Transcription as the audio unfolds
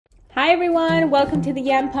Hi everyone, welcome to the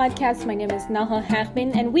Yam Podcast. My name is Nahal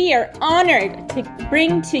Hachbin and we are honored to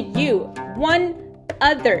bring to you one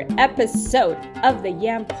other episode of the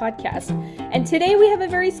Yam Podcast. And today we have a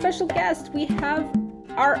very special guest. We have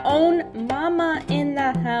our own mama in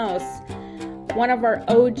the house. One of our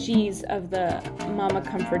OGs of the Mama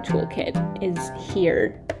Comfort Toolkit is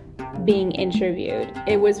here being interviewed.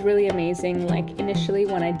 It was really amazing. Like initially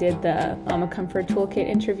when I did the Mama Comfort Toolkit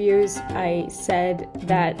interviews, I said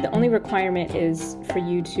that the only requirement is for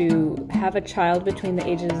you to have a child between the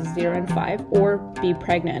ages of 0 and 5 or be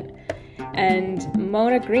pregnant. And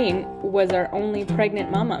Mona Green was our only pregnant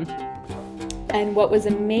mama. And what was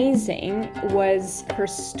amazing was her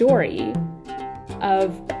story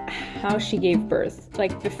of how she gave birth.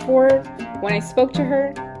 Like before, when I spoke to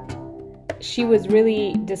her, she was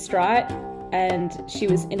really distraught and she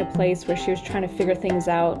was in a place where she was trying to figure things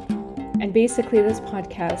out. And basically this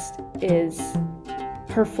podcast is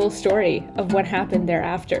her full story of what happened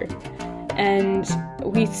thereafter. And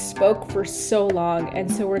we spoke for so long.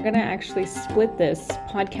 And so we're going to actually split this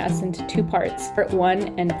podcast into two parts, part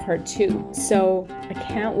 1 and part 2. So I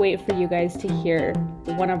can't wait for you guys to hear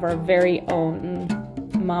one of our very own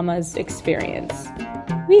mama's experience.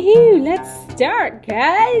 Woohoo! Let's start,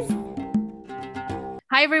 guys!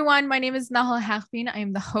 Hi everyone, my name is Nahal Hachbin. I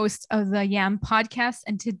am the host of the Yam Podcast,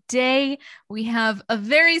 and today we have a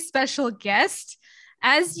very special guest.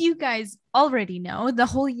 As you guys already know, the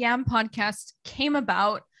whole Yam Podcast came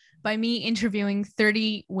about by me interviewing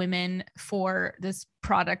 30 women for this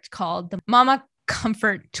product called the Mama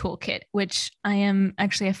Comfort Toolkit, which I am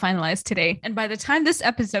actually finalized today. And by the time this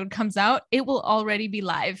episode comes out, it will already be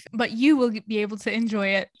live, but you will be able to enjoy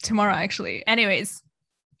it tomorrow, actually. Anyways,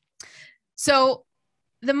 so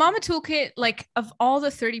the Mama Toolkit, like of all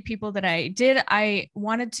the 30 people that I did, I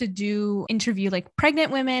wanted to interview like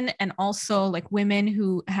pregnant women and also like women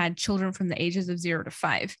who had children from the ages of 0 to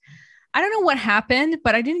 5. I don't know what happened,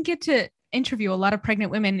 but I didn't get to interview a lot of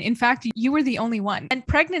pregnant women. In fact, you were the only one. And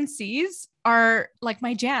pregnancies are like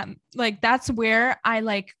my jam. Like that's where I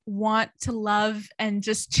like want to love and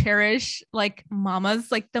just cherish like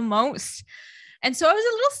mamas like the most. And so I was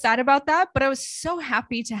a little sad about that, but I was so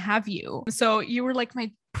happy to have you. So you were like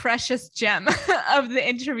my precious gem of the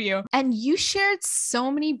interview. And you shared so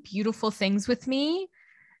many beautiful things with me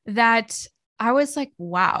that I was like,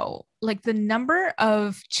 wow, like the number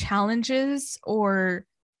of challenges or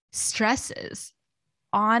stresses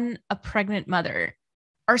on a pregnant mother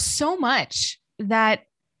are so much that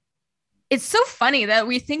it's so funny that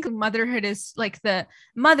we think motherhood is like the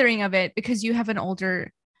mothering of it because you have an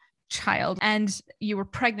older child and you were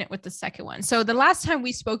pregnant with the second one. So the last time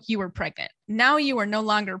we spoke, you were pregnant. Now you are no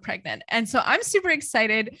longer pregnant. And so I'm super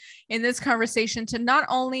excited in this conversation to not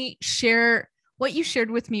only share what you shared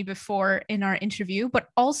with me before in our interview, but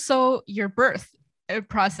also your birth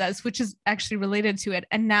process, which is actually related to it.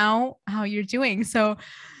 And now how you're doing. So,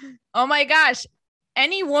 oh my gosh,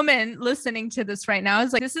 any woman listening to this right now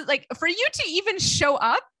is like, this is like, for you to even show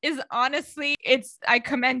up is honestly, I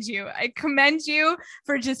commend you. I commend you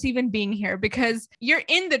for just even being here because you're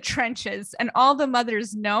in the trenches and all the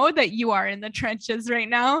mothers know that you are in the trenches right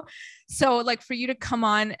now. So like for you to come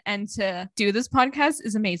on and to do this podcast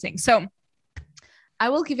is amazing. So I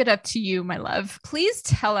will give it up to you, my love. Please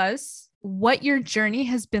tell us what your journey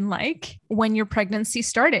has been like when your pregnancy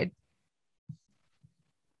started.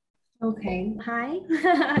 Okay. Hi.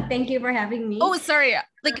 Thank you for having me. Oh, sorry.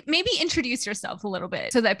 Like maybe introduce yourself a little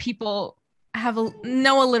bit so that people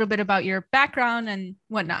know a little bit about your background and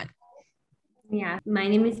whatnot. Yeah. My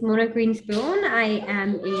name is Mona Greenspoon.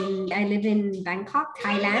 I live in Bangkok,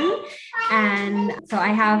 Thailand. And so I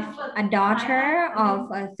have a daughter of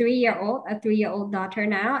a 3-year-old daughter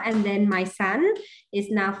now. And then my son is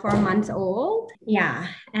now 4 months old. Yeah.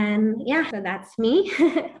 And yeah, so that's me.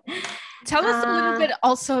 Tell us a little bit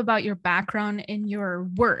also about your background in your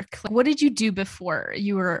work. Like, what did you do before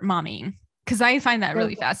you were momming? Because I find that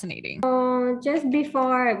really fascinating. Just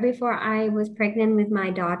before I was pregnant with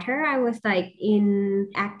my daughter, I was like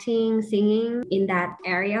in acting, singing in that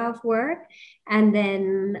area of work. And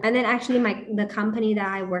then actually the company that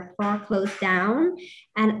I worked for closed down.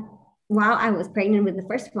 And while I was pregnant with the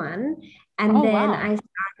first one, and I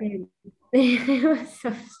started. It was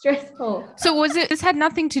so stressful. So this had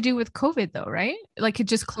nothing to do with COVID though, right? Like it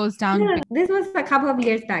just closed down. No, this was a couple of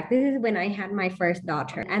years back. This is when I had my first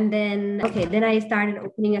daughter. And then I started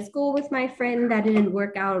opening a school with my friend. That didn't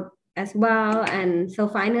work out as well. And so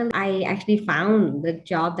finally, I actually found the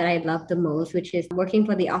job that I love the most, which is working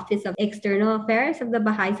for the Office of External Affairs of the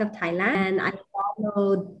Baha'is of Thailand. And I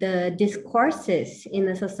followed the discourses in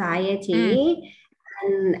the society.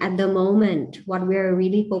 And at the moment, what we're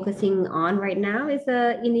really focusing on right now is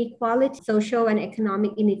inequality, social and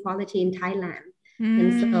economic inequality in Thailand.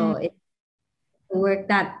 And so it's work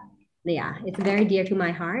that, yeah, it's very dear to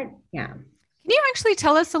my heart. Yeah. Can you actually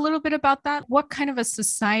tell us a little bit about that? What kind of a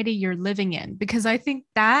society you're living in? Because I think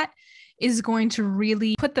that is going to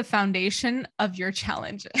really put the foundation of your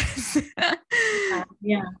challenges.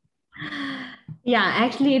 Yeah. Yeah,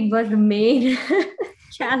 actually, it was the main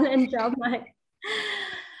challenge of my.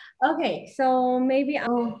 Okay, so maybe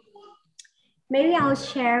I'll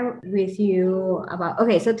share with you about.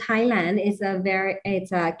 Okay, so Thailand is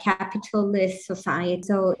it's a capitalist society.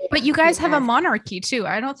 So but you guys have a monarchy too.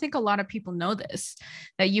 I don't think a lot of people know this,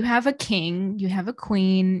 that you have a king, you have a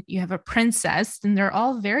queen, you have a princess, and they're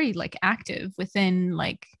all very like active within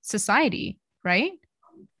like society, right?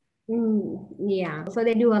 Yeah, so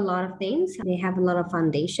they do a lot of things. They have a lot of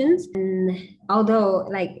foundations, and although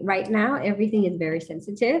like right now everything is very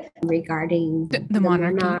sensitive regarding the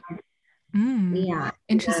monarchy. Yeah,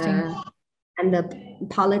 Interesting. And the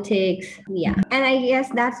politics. Yeah, and I guess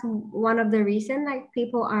that's one of the reason like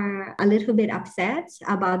people are a little bit upset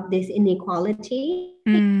about this inequality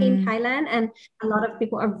in Thailand, and a lot of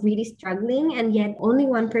people are really struggling, and yet only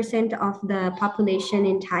 1% of the population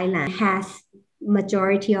in Thailand has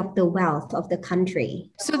majority of the wealth of the country.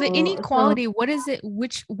 So the inequality, what is it?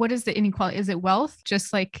 What is the inequality? Is it wealth?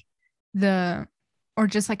 Just like or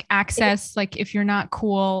just like access, like if you're not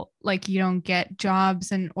cool, like you don't get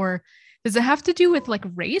jobs, and or does it have to do with like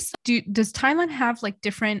race? Does Thailand have like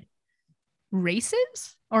different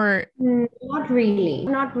races or not really,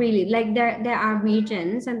 like there are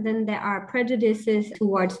regions, and then there are prejudices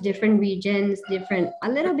towards different regions, different a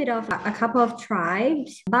little bit of a couple of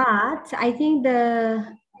tribes, but I think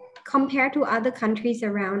compared to other countries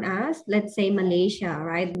around us, let's say Malaysia,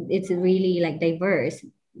 right, it's really like diverse.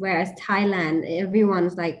 Whereas Thailand,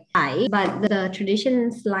 everyone's like Thai, but the tradition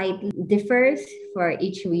slightly differs for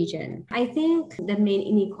each region. I think the main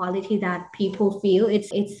inequality that people feel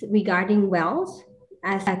it's regarding wealth.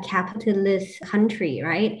 As a capitalist country,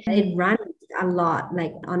 right? It runs a lot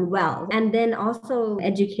like on wealth, and then also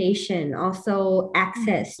education, also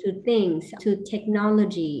access to things, to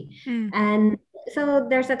technology, and so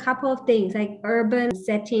there's a couple of things like urban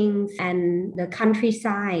settings and the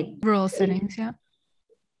countryside, rural settings.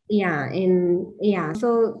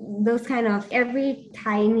 So those kind of every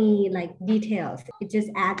tiny like details, it just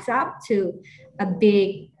adds up to a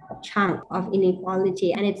big chunk of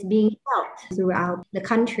inequality, and it's being felt throughout the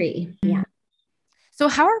country. So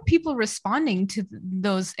how are people responding to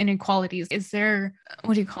those inequalities? Is there,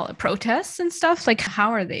 what do you call it, protests and stuff? Like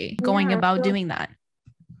how are they going about doing that?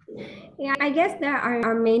 Yeah, I guess there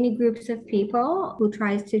are many groups of people who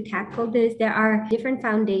tries to tackle this. There are different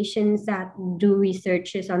foundations that do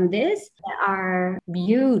researches on this. There are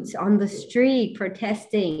youths on the street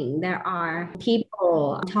protesting. There are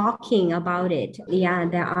people talking about it. Yeah,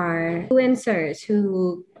 there are influencers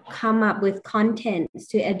who come up with content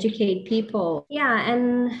to educate people.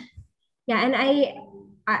 And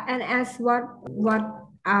as what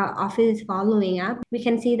our office is following up, we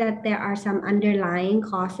can see that there are some underlying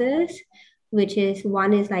causes, which is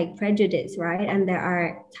one is like prejudice, right? And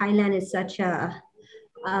Thailand is such a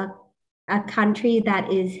country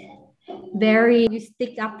that is very, you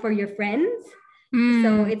stick up for your friends.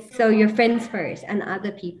 So your friends first and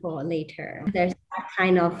other people later. There's that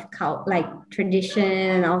kind of tradition,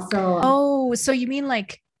 and also. So you mean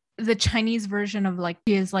like the Chinese version of like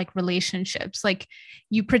is like relationships, like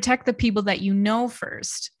you protect the people that you know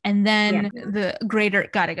first, and then the greater.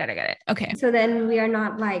 Got it. Okay. So then we are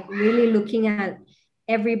not like really looking at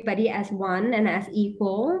everybody as one and as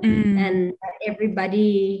equal, and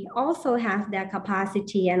everybody also has their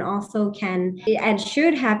capacity and also can and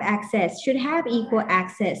should have equal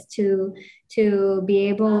access to be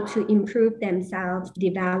able to improve themselves,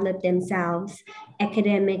 develop themselves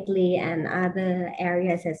academically and other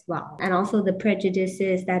areas as well. And also the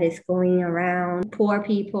prejudices that is going around, poor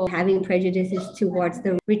people having prejudices towards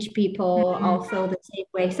the rich people, also the same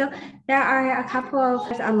way. So there are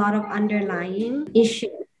a lot of underlying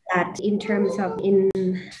issues that in terms of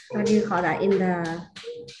what do you call that, in the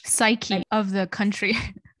psyche of the country.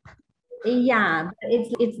 Yeah,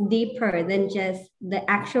 it's deeper than just the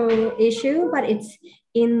actual issue, but it's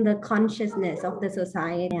in the consciousness of the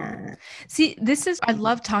society. Yeah. See, I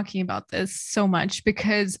love talking about this so much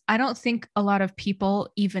because I don't think a lot of people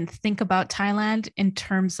even think about Thailand in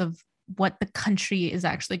terms of what the country is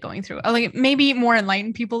actually going through. Like maybe more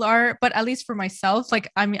enlightened people are, but at least for myself,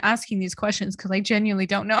 like I'm asking these questions because I genuinely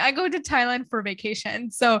don't know. I go to Thailand for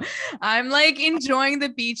vacation. So I'm like enjoying the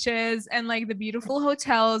beaches and like the beautiful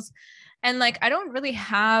hotels. And like, I don't really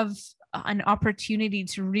have an opportunity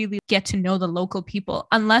to really get to know the local people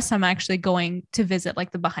unless I'm actually going to visit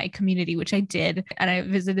like the Baha'i community, which I did. And I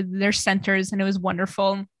visited their centers and it was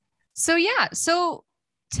wonderful. So yeah. So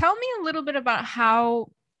tell me a little bit about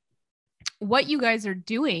what you guys are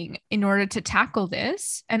doing in order to tackle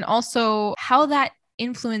this and also how that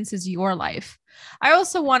influences your life. I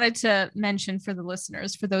also wanted to mention for the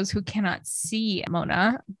listeners, for those who cannot see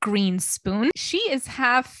Mona Greenspoon, she is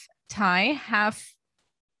half Thai, half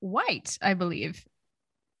white, I believe.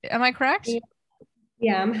 Am I correct?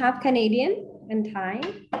 Yeah, I'm half Canadian and Thai.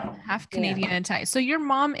 Half Canadian and Thai. So your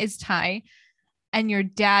mom is Thai and your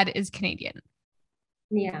dad is Canadian.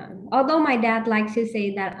 Yeah. Although my dad likes to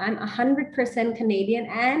say that I'm 100% Canadian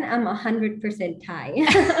and I'm 100%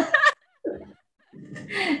 Thai.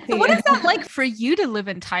 So what is that like for you to live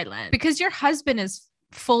in Thailand? Because your husband is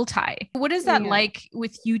full Thai. What is that like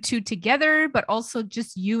with you two together, but also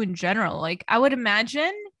just you in general? Like, I would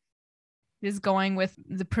imagine is going with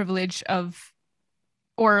the privilege of,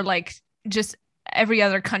 or like just every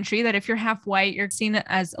other country, that if you're half white, you're seen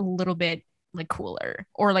as a little bit like cooler,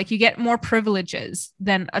 or like you get more privileges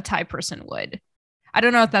than a Thai person would. I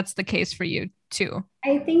don't know if that's the case for you too.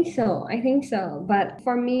 I think so. I think so. But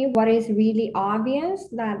for me, what is really obvious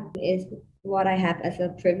that is what I have as a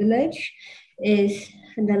privilege is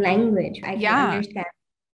the language. I can understand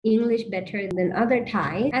English better than other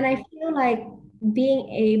Thai. And I feel like being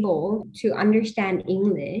able to understand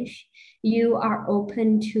English, you are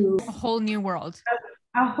open to a whole new world.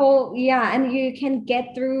 A whole, and you can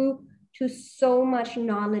get through to so much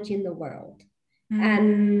knowledge in the world.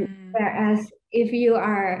 And whereas if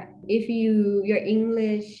your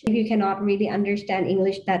English, if you cannot really understand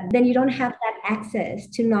English, then you don't have that access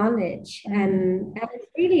to knowledge. And it's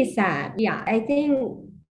really sad. Yeah, I think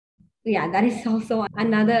that is also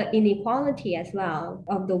another inequality as well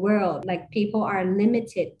of the world. Like people are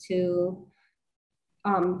limited to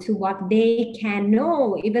what they can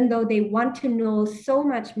know, even though they want to know so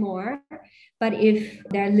much more. But if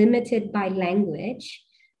they're limited by language,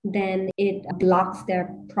 then it blocks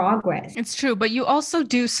their progress. It's true, but you also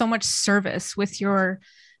do so much service with your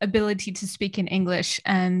ability to speak in English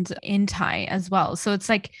and in Thai as well. So it's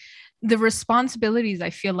like the responsibilities I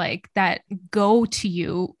feel like that go to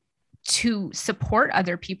you to support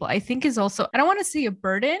other people, I think is also, I don't want to say a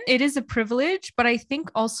burden. It is a privilege, but I think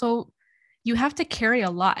also you have to carry a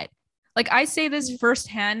lot. Like I say this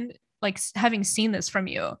firsthand, like having seen this from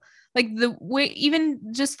you, like the way,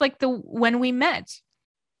 even just like the way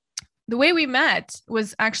we met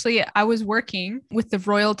was actually, I was working with the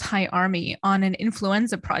Royal Thai Army on an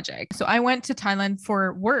influenza project. So I went to Thailand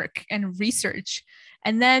for work and research.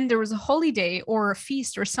 And then there was a holy day or a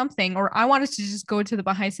feast or something, or I wanted to just go to the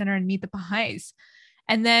Baha'i Center and meet the Baha'is.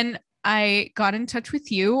 And then I got in touch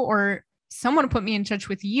with you, or someone put me in touch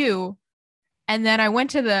with you. And then I went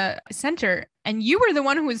to the center and you were the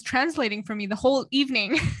one who was translating for me the whole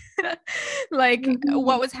evening, like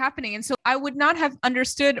what was happening. And so I would not have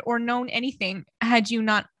understood or known anything had you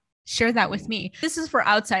not shared that with me. This is for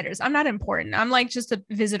outsiders. I'm not important. I'm like just a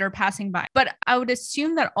visitor passing by. But I would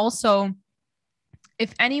assume that also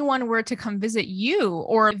if anyone were to come visit you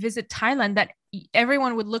or visit Thailand, that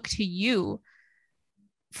everyone would look to you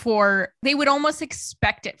they would almost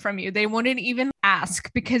expect it from you. They wouldn't even ask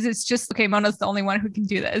because it's just, okay, Mona's the only one who can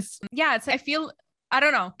do this. Yeah, I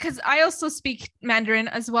don't know, because I also speak Mandarin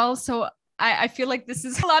as well. So I feel like this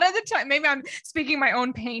is a lot of the time, maybe I'm speaking my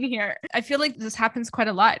own pain here. I feel like this happens quite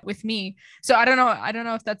a lot with me. So I don't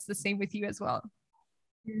know if that's the same with you as well.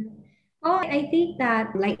 Oh, I think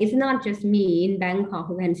that like it's not just me in Bangkok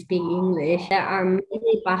who can speak English. There are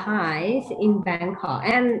many Baha'is in Bangkok,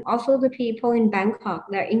 and also the people in Bangkok,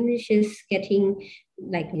 their English is getting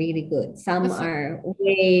like really good. Some are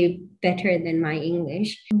way better than my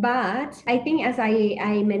English. But I think as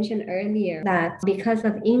I mentioned earlier, that because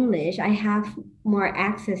of English, I have more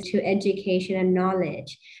access to education and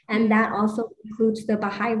knowledge. And that also includes the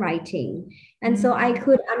Baha'i writing. And so I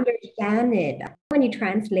could understand it. When you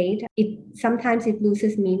translate, sometimes it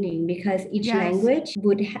loses meaning because each language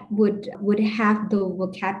would have the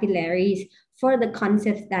vocabularies for the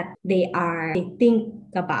concepts that they think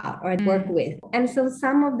about or work with. And so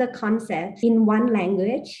some of the concepts in one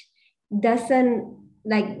language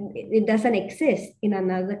it doesn't exist in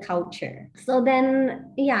another culture. So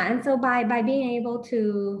then, and so by being able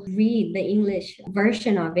to read the English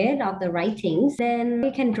version of the writings, then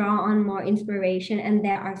we can draw on more inspiration. And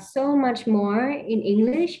there are so much more in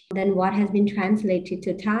English than what has been translated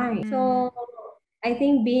to Thai. So I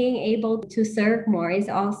think being able to serve more is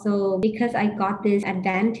also because I got this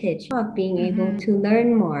advantage of being able to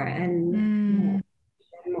learn more and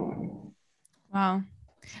more. Wow.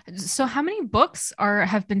 So how many books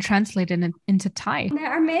have been translated into Thai?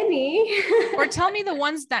 There are many. Or tell me the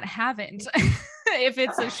ones that haven't, if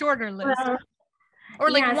it's a shorter list. Or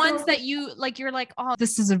like Yeah, ones that you like, you're like, oh,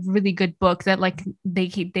 this is a really good book that like they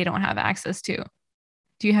don't have access to.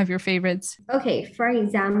 Do you have your favorites? Okay, for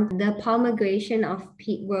example, The Promulgation of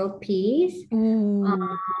World Peace.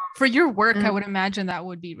 For your work, I would imagine that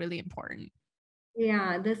would be really important.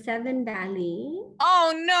 Yeah, The Seven Valley.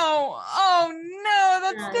 Oh no,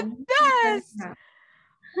 that's the best.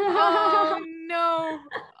 Oh no.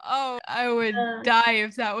 Oh, I would die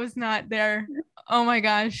if that was not there. Oh my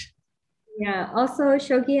gosh. Yeah, also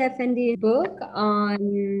Shogi Effendi's book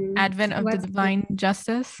on Advent of the Divine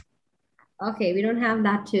Justice. Okay, we don't have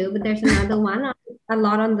that too, but there's another one, a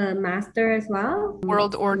lot on the master as well.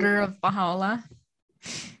 World Order of Baha'u'llah.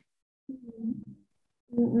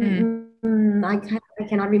 I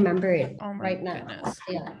cannot remember it right now. Goodness.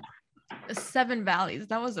 Yeah. The Seven Valleys.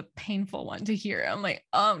 That was a painful one to hear. I'm like,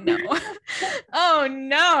 oh no. Oh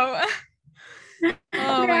no.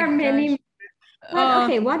 Oh there are many. But,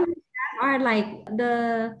 okay, what are like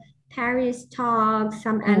the Paris talks,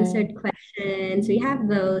 some answered questions. We have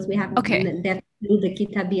those. We have definitely the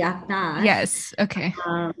Kitabi Aktas. Yes. Okay.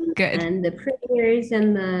 Good. And the prayers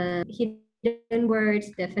and the hidden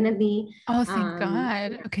words, definitely. Oh, thank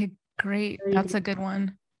God. Okay, great. That's a good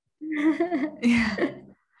one. Yeah.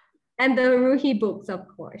 And the Ruhi books, of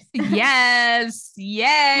course. Yes.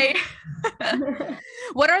 Yay.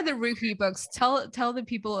 What are the Ruhi books? Tell the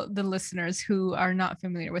people, the listeners who are not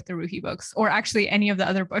familiar with the Ruhi books, or actually any of the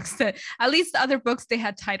other books, that at least the other books, they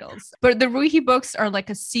had titles. But the Ruhi books are like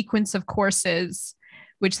a sequence of courses,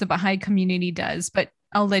 which the Baha'i community does. But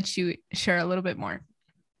I'll let you share a little bit more.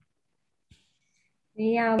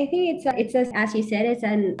 Yeah, I think it's as you said, it's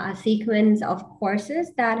a sequence of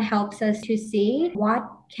courses that helps us to see what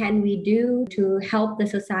can we do to help the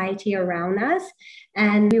society around us.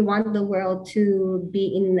 And we want the world to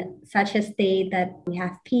be in such a state that we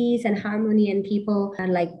have peace and harmony and people are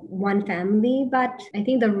like one family. But I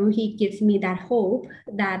think the Ruhi gives me that hope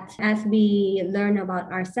that as we learn about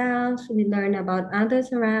ourselves, we learn about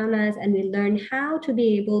others around us, and we learn how to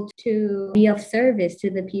be able to be of service to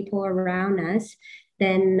the people around us,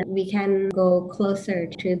 then we can go closer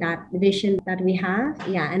to that vision that we have.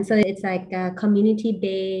 Yeah, and so it's like a community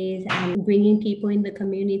based and bringing people in the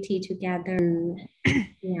community together and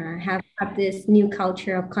have this new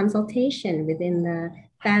culture of consultation within the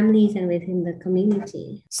families and within the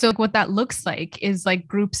community. So what that looks like is like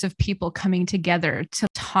groups of people coming together to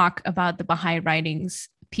talk about the Baha'i writings.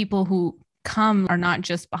 People who come are not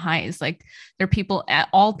just Baha'is, like they're people at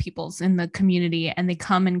all peoples in the community, and they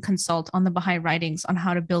come and consult on the Baha'i writings on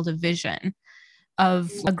how to build a vision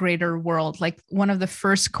of a greater world. Like one of the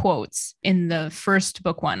first quotes in the first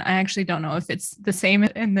book one, I actually don't know if it's the same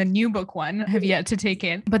in the new book one, I have yet to take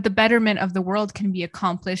it, but the betterment of the world can be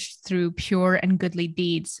accomplished through pure and goodly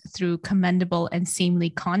deeds, through commendable and seemly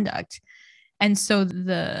conduct. And so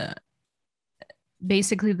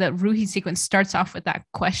basically the Ruhi sequence starts off with that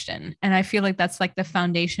question. And I feel like that's like the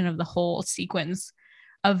foundation of the whole sequence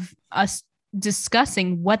of us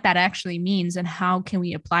discussing what that actually means and how can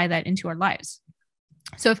we apply that into our lives.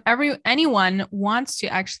 So if anyone wants to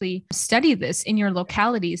actually study this in your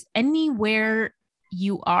localities, anywhere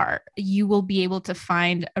you are, you will be able to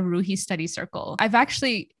find a Ruhi study circle. I've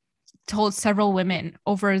actually told several women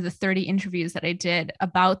over the 30 interviews that I did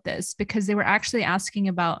about this, because they were actually asking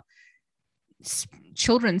about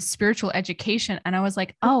children's spiritual education. And I was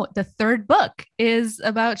like, oh, the third book is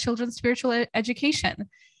about children's spiritual education.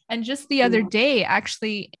 And just the other day,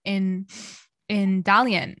 actually in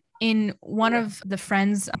Dalian, in one of the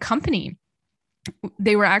friends' company,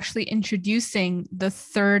 they were actually introducing the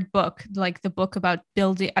third book, like the book about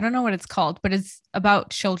building, I don't know what it's called, but it's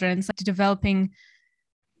about children. It's like developing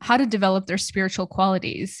how to develop their spiritual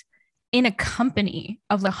qualities in a company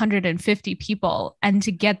of 150 people, and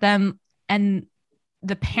to get them and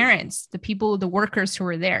the parents, the people, the workers who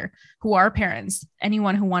were there, who are parents,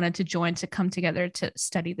 anyone who wanted to join, to come together to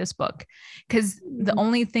study this book. Because the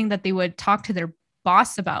only thing that they would talk to their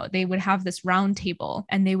boss about, they would have this round table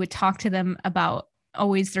and they would talk to them about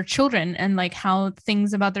always their children and like how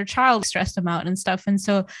things about their child stressed them out and stuff. And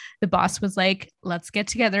so the boss was like, let's get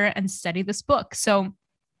together and study this book. So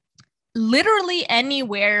literally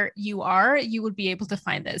anywhere you are, you would be able to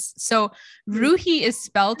find this. So Ruhi is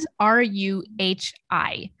spelled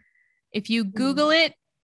Ruhi. If you Google it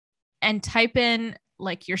and type in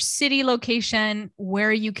like your city location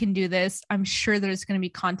where you can do this, I'm sure there's going to be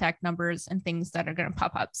contact numbers and things that are going to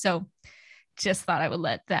pop up. So just thought I would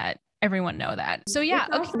let that everyone know that. So yeah,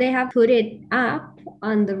 okay. They have put it up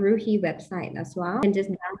on the Ruhi website as well. You can just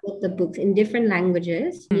download the books in different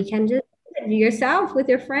languages. You can just read it yourself with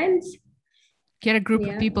your friends. Get a group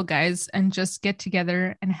of people, guys, and just get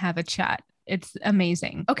together and have a chat. It's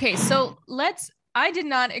amazing. Okay, so I did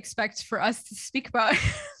not expect for us to speak about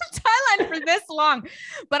Thailand for this long,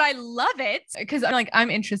 but I love it because I'm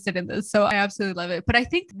interested in this. So I absolutely love it. But I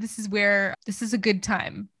think this is a good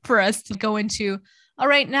time for us to go into, all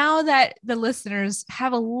right, now that the listeners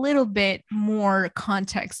have a little bit more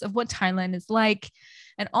context of what Thailand is like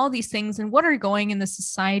and all these things and what are going in the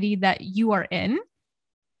society that you are in,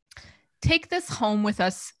 take this home with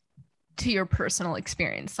us to your personal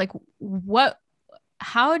experience. Like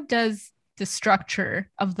how does the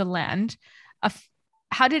structure of the land,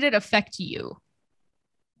 how did it affect you?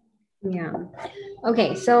 Yeah.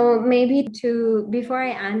 Okay. So maybe before I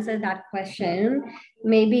answer that question,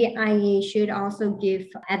 maybe I should also give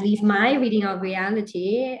at least my reading of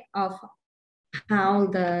reality of how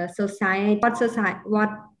the society, what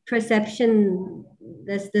perception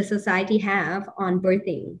does the society have on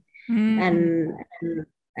birthing. And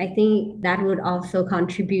I think that would also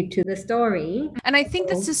contribute to the story. And I think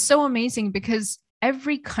this is so amazing because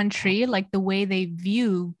every country, like the way they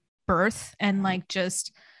view birth and like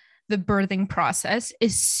just the birthing process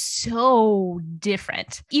is so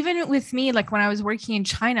different. Even with me, like when I was working in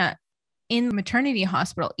China in the maternity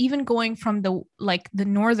hospital, even going from the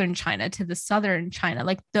northern China to the southern China,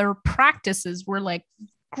 like their practices were like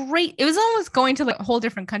great. It was almost going to like a whole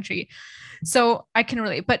different country. So I can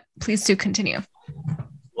relate, but please do continue.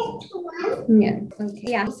 Yeah. Okay.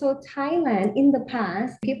 Yeah. So Thailand in the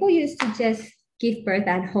past, people used to just give birth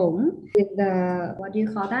at home with the, what do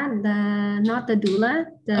you call that? Not the doula,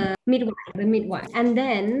 the midwife. And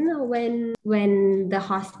then when the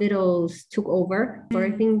hospitals took over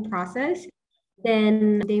birthing process,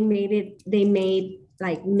 then they made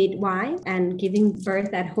like midwife and giving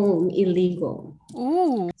birth at home illegal.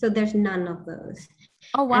 Ooh. So there's none of those.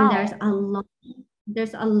 Oh wow. And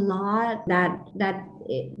there's a lot that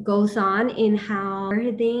it goes on in how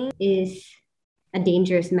birthing is a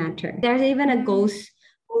dangerous matter. There's even a ghost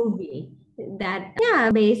movie that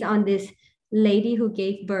based on this lady who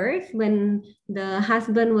gave birth when the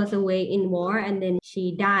husband was away in war and then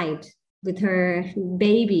she died with her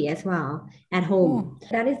baby as well at home. Ooh.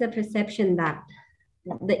 That is the perception, that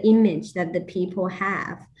the image that the people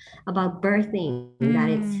have about birthing, that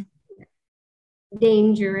it's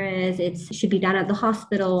dangerous, it should be done at the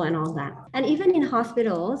hospital and all that. And even in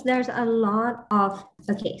hospitals, there's a lot of,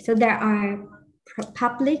 so there are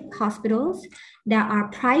public hospitals, there are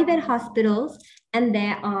private hospitals, and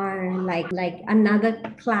there are like another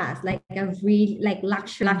class, like a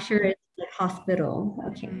luxury hospital.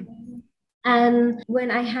 And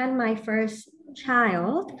when I had my first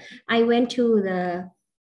child, I went to the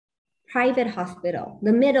private hospital,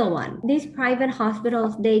 the middle one. These private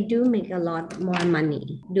hospitals, they do make a lot more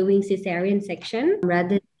money doing cesarean section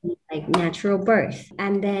rather than like natural birth.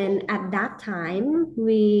 And then at that time,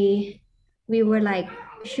 we were like,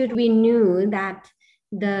 we knew that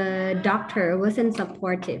the doctor wasn't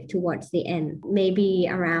supportive towards the end, maybe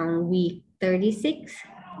around week 36.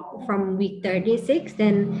 From week 36,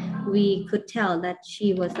 then we could tell that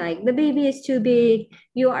she was like, the baby is too big,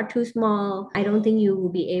 you are too small, I don't think you will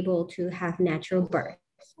be able to have natural birth.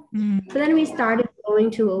 So then we started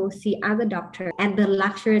going to see other doctors at the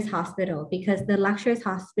luxurious hospital, because the luxurious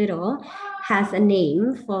hospital has a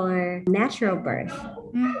name for natural birth,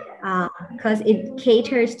 because it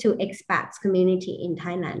caters to expats community in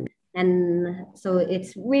Thailand. And so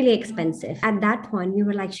it's really expensive. At that point, we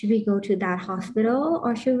were like, should we go to that hospital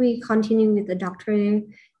or should we continue with the doctor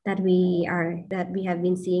that we have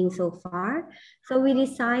been seeing so far? So we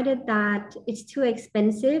decided that it's too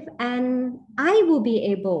expensive and I will be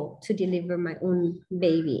able to deliver my own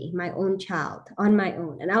baby, my own child on my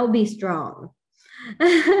own, and I'll be strong.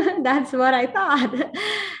 That's what I thought.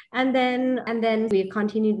 And then we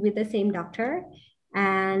continued with the same doctor.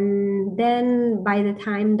 And then by the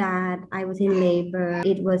time that I was in labor,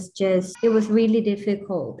 it was really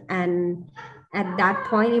difficult. And at that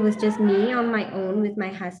point, it was just me on my own with my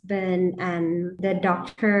husband, and the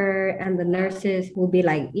doctor and the nurses would be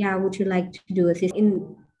like, yeah, would you like to do a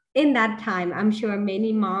cesarean? In that time, I'm sure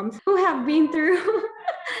many moms who have been through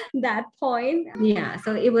that point. Yeah,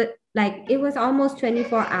 so it was almost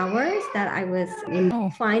 24 hours that I was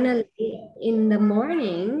in. Finally, in the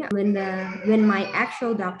morning, when my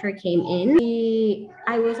actual doctor came in,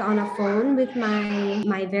 I was on a phone with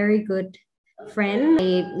my very good friend.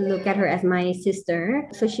 I look at her as my sister.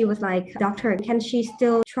 So she was like, Doctor, can she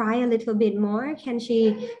still try a little bit more? Can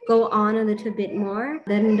she go on a little bit more?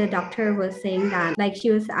 Then the doctor was saying that, like,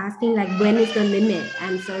 she was asking, like, when is the limit?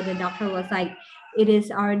 And so the doctor was like, it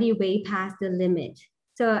is already way past the limit.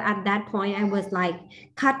 So at that point, I was like,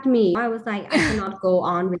 cut me. I was like, I cannot go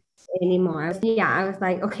on with this anymore. I was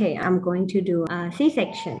like, okay, I'm going to do a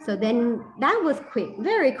C-section. So then that was quick,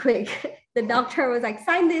 very quick. The doctor was like,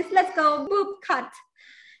 sign this, let's go, boop, cut,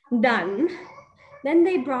 done. Then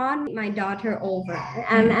they brought my daughter over.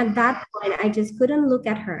 And at that point, I just couldn't look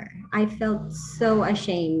at her. I felt so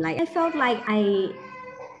ashamed. Like, I felt like I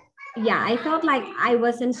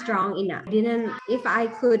wasn't strong enough. Didn't, if I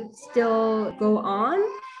could still go on,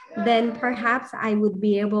 then perhaps I would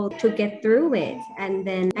be able to get through it and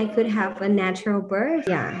then I could have a natural birth.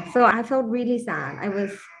 Yeah. So I felt really sad. I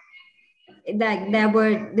was like, there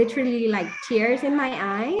were literally like tears in my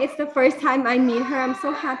eye. It's the first time I meet her. I'm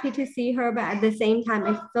so happy to see her, but at the same time,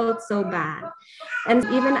 I felt so bad. And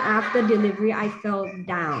even after delivery, I felt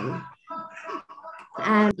down.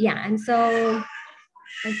 And so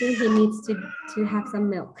I think he needs to have some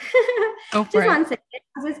milk. Go for Just it. 1 second.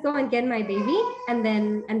 I'll just go and get my baby, and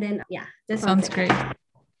then just Sounds great.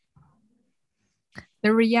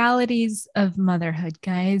 The realities of motherhood,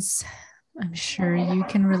 guys. I'm sure you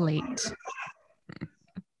can relate.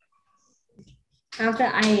 After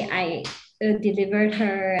I delivered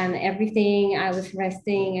her and everything, I was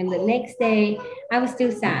resting, and the next day I was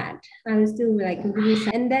still sad. I was still like really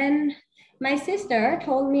sad. And then my sister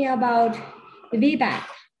told me about VBAC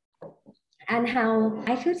and how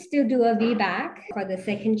I should still do a VBAC for the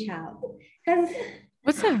second child. Because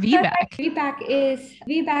what's a VBAC?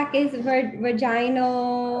 VBAC is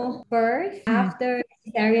vaginal birth after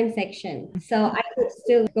cesarean section. So I could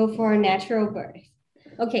still go for a natural birth.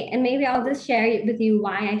 Okay, and maybe I'll just share with you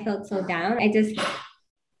why I felt so down. I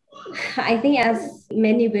think as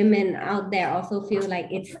many women out there also feel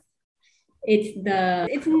like it's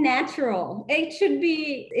natural.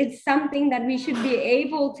 It's something that we should be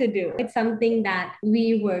able to do. It's something that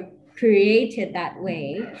we were created that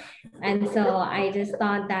way. And so I just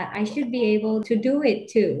thought that I should be able to do it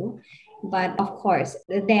too. But of course,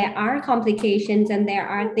 there are complications and there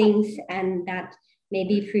are things and that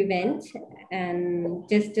maybe prevent, and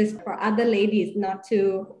just for other ladies not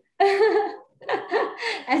to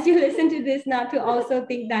as you listen to this, not to also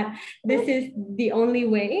think that this is the only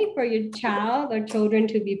way for your child or children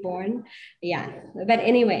to be born. Yeah, but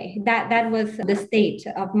anyway, that was the state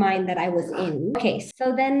of mind that I was in. Okay,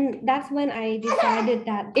 so then that's when I decided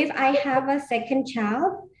that if I have a second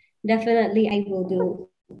child, definitely I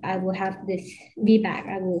will have this VBAC.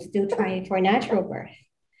 I will still try for natural birth.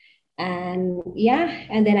 And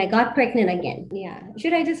then I got pregnant again. Yeah.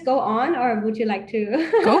 Should I just go on or would you like to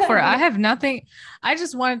go for it? I have nothing. I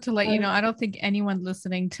just wanted to let you know, I don't think anyone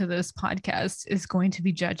listening to this podcast is going to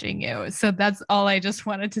be judging you. So that's all I just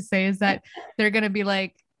wanted to say, is that they're going to be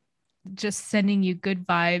like just sending you good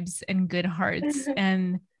vibes and good hearts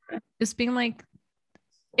and just being like,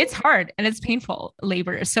 it's hard and it's painful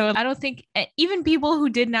labor. So I don't think even people who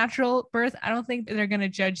did natural birth, I don't think they're going to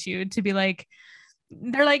judge you to be like,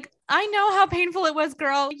 they're like, I know how painful it was,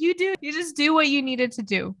 girl. You just do what you needed to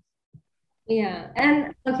do. Yeah.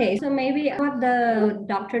 And okay, so maybe what the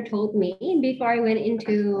doctor told me before I went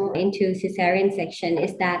into cesarean section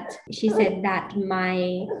is that she said that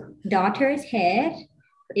my daughter's head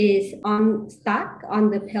is stuck on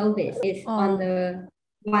the pelvis. It's on the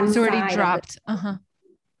one it's side. Already dropped.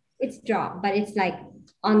 It's dropped, but it's like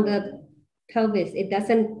on the pelvis. It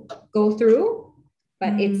doesn't go through,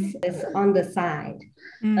 but it's on the side.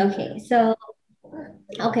 Okay, so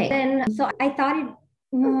then I thought it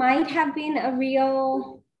might have been a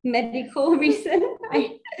real medical reason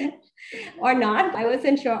or not. I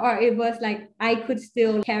wasn't sure, or it was like I could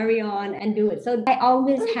still carry on and do it. So I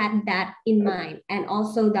always had that in mind. And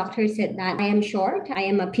also doctor said that I am short. I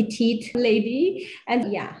am a petite lady.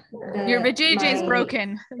 And your vajayjay is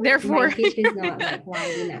broken. Therefore, my hip is not like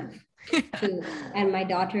wide enough. And my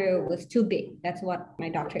daughter was too big. That's what my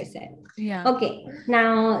doctor said. Yeah. Okay.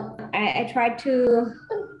 Now I tried to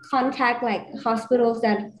contact like hospitals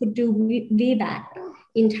that could do VBAC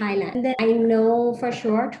in Thailand. And then I know for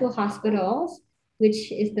sure 2 hospitals,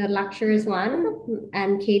 which is the luxurious one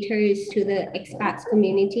and caters to the expats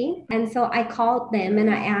community. And so I called them and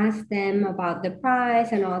I asked them about the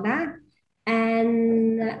price and all that.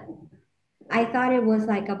 And I thought it was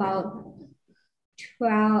like about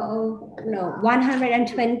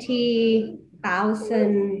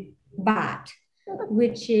 120,000 baht,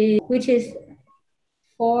 which is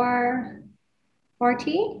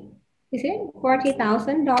 440 Is it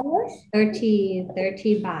 $40,000? 30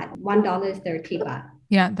 baht. $1 is 30 baht.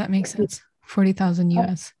 Yeah, that makes sense. 40,000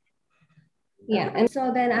 US. Yeah. And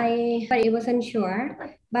so then but it wasn't sure.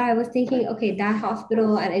 But I was thinking, okay, that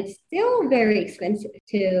hospital, and it's still very expensive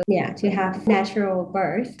to have natural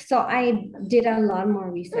birth. So I did a lot more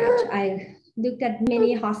research. I looked at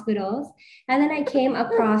many hospitals, and then I came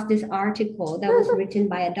across this article that was written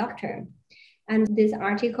by a doctor. And this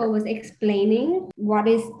article was explaining what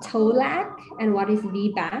is TOLAC and what is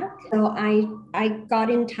VBAC. So I got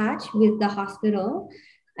in touch with the hospital,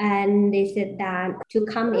 and they said that to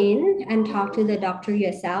come in and talk to the doctor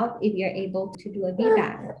yourself if you're able to do a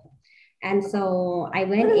VBAC. And so I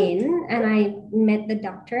went in and I met the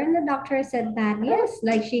doctor, and the doctor said that yes,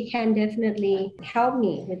 like she can definitely help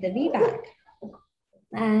me with the VBAC.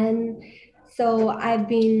 And so I've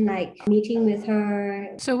been like meeting with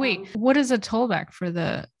her. So wait, what is a tollback for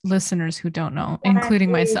the listeners who don't know,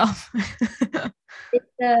 including myself?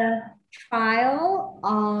 It's a trial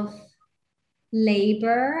of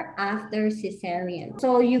labor after cesarean.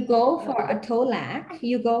 So you go for a TOLAC,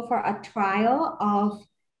 you go for a trial of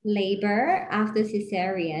labor after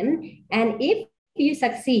cesarean, and if you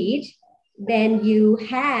succeed, then you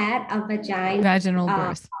had a Vaginal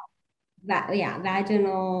birth.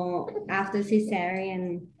 Vaginal after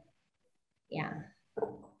cesarean.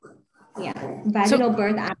 Vaginal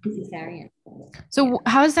birth after cesarean. So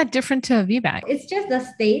how is that different to a VBAC? It's just the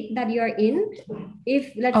state that you're in.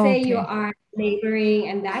 If let's say you are laboring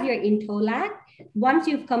and that you're in TOLAC, once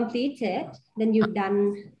you've completed, then you've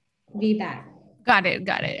done VBAC. Got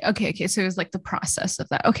it. Okay. So it was like the process of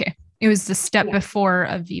that. Okay. It was the step before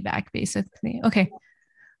a VBAC, basically. Okay.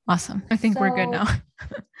 Awesome. I think we're good now.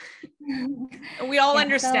 We all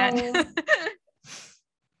understand.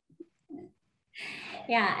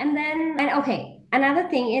 Another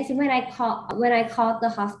thing is when I called the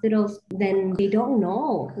hospitals, then they don't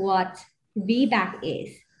know what VBAC is.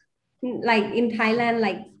 Like in Thailand,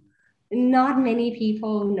 like not many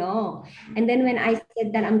people know. And then when I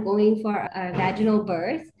said that I'm going for a vaginal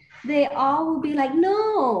birth, they all will be like,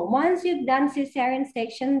 no, once you've done cesarean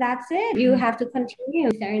section, that's it. You have to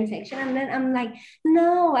continue cesarean section. And then I'm like,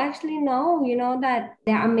 no, actually, no. You know that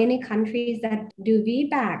there are many countries that do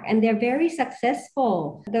VBAC and they're very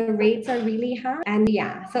successful. The rates are really high. And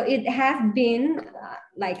so it has been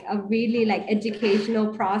like a really like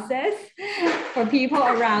educational process for people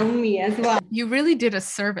around me as well. You really did a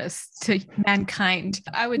service to mankind.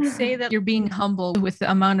 I would say that you're being humble with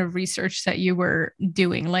the amount of research that you were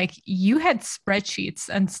doing. Like you had spreadsheets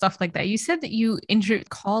and stuff like that. You said that you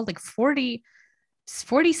called like 40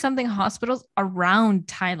 something hospitals around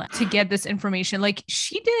Thailand to get this information. Like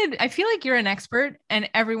she did. I feel like you're an expert and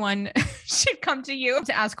everyone should come to you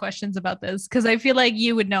to ask questions about this because I feel like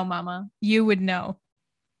you would know, Mama. You would know.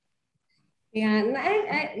 There are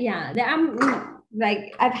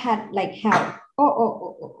like I've had like help.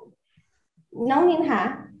 น้องนินค่ะ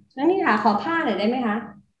ขอผ้าหน่อยได้ไหมคะ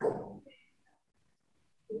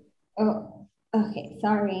Okay,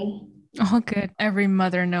 sorry. Oh, good. Every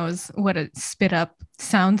mother knows what a spit up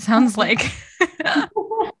sounds like.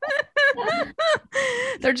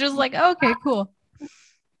 They're just like, oh, okay, cool.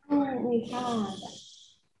 มีผ้า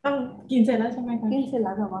ต้องกินเสร็จแล้วใช่ไหมคะ กินเสร็จแ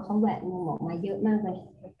ล้วแต่ว่าเขาแหวกนมออกมาเยอะมากเลย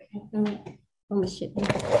ต้องมาเช็ด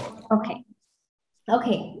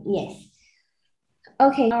Okay, yes.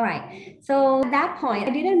 Okay, all right. So at that point,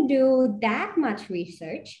 I didn't do that much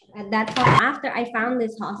research. At that point, after I found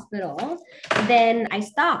this hospital, then I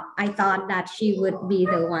stopped. I thought that she would be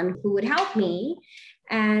the one who would help me.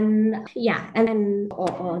 And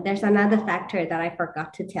there's another factor that I forgot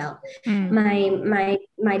to tell.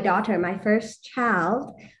 My daughter, my first child,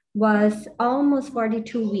 was almost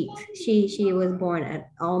 42 weeks. She was born at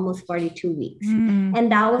almost 42 weeks.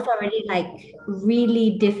 And that was already like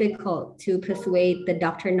really difficult to persuade the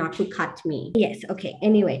doctor not to cut me. Yes. Okay.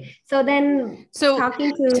 Anyway, so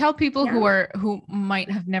tell people who might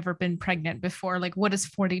have never been pregnant before, like what does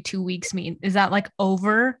 42 weeks mean? Is that like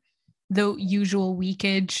over the usual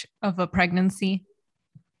weekage of a pregnancy?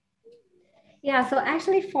 Yeah, so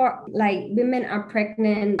actually for like women are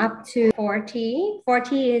pregnant up to 40.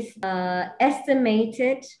 40 is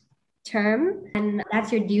estimated term and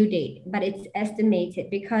that's your due date, but it's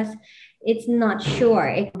estimated because it's not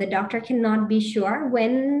sure. The doctor cannot be sure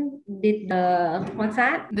when did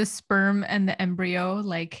the sperm and the embryo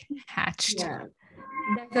like hatched. Yeah.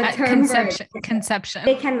 The term conception.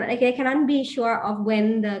 They cannot be sure of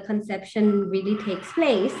when the conception really takes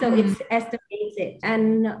place, so it's estimated.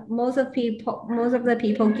 And most of the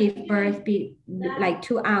people give birth like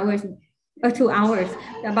 2 hours,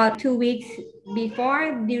 about 2 weeks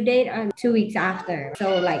before due date or 2 weeks after.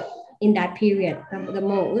 So like in that period the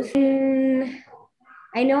most.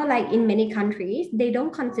 I know like in many countries, they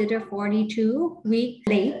don't consider 42 weeks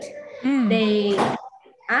late. They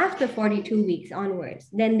after 42 weeks onwards,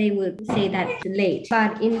 then they would say that late.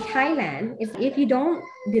 But in Thailand, if you don't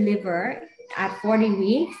deliver at 40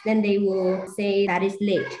 weeks, then they will say that is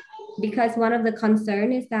late. Because one of the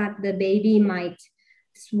concern is that the baby might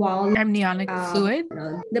swallow amniotic fluid,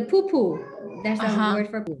 the poo. There's a word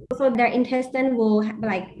for poo. So their intestine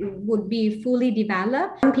would be fully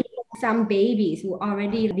developed. Some babies who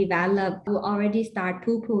already develop will already start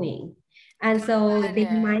poo-pooing, and so they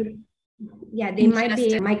might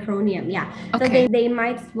be micronium. So they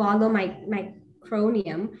might swallow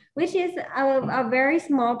micronium, which is a very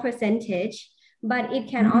small percentage, but it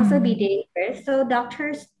can also be dangerous. So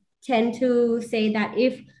doctors tend to say that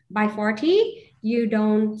if by 40 you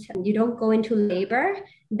don't go into labor,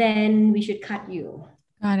 then we should cut you.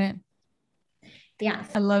 Got it. Yeah.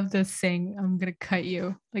 I love this saying, I'm gonna cut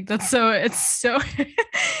you. Like it's so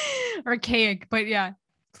archaic, but yeah,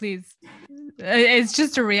 please. It's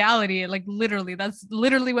just a reality. Like literally, that's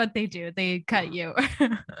literally what they do. They cut you.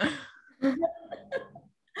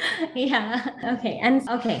 Yeah.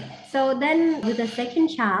 Okay. So then with the second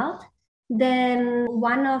child, then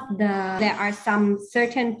there are some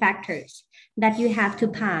certain factors that you have to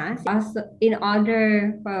pass also in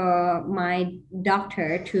order for my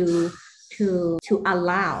doctor to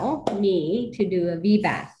allow me to do a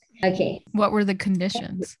VBAC. Okay. What were the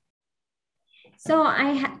conditions? So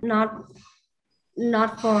I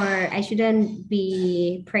I shouldn't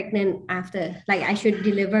be pregnant after, like I should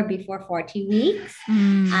deliver before 40 weeks.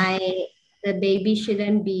 The baby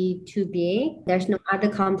shouldn't be too big. There's no other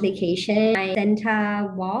complication. My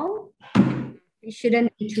center wall, it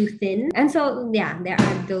shouldn't be too thin. And so, yeah, there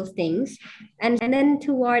are those things. And then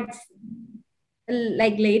towards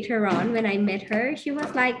like later on when I met her, she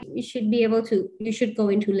was like, you should go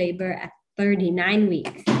into labor at 39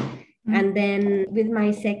 weeks. And then with my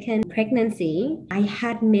second pregnancy, I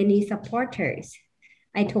had many supporters.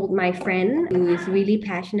 I told my friend who is really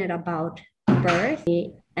passionate about birth,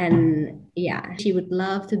 and yeah, she would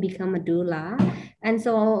love to become a doula. And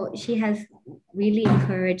so she has really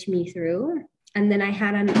encouraged me through. And then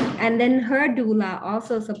and then her doula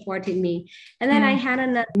also supported me. And then I had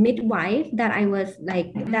a midwife that I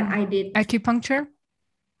did acupuncture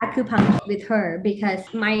with her, because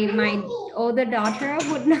my older daughter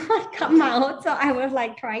would not come out. So I was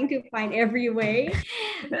like trying to find every way.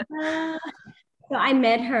 So I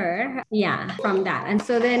met her, from that. And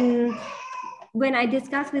so then when I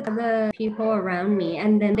discussed with other people around me,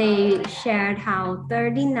 and then they shared how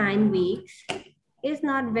 39 weeks is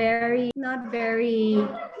not a very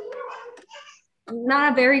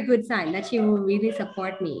good sign that she will really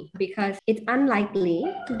support me, because it's unlikely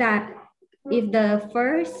that if the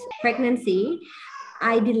first pregnancy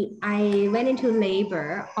I went into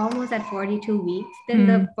labor almost at 42 weeks, then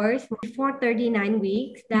the first before 39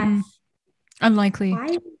 weeks, that's unlikely.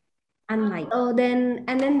 Oh, then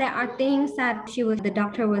there are things that the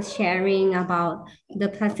doctor was sharing about the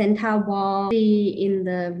placenta wall. In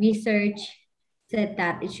the research said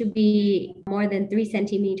that it should be more than 3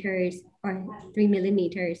 centimeters or 3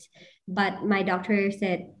 millimeters. But my doctor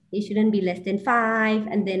said it shouldn't be less than 5.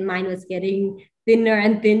 And then mine was getting thinner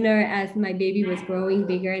and thinner as my baby was growing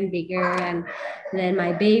bigger and bigger. And then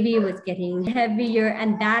my baby was getting heavier,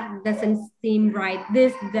 and that doesn't seem right.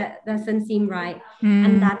 That doesn't seem right.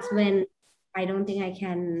 And that's when I don't think I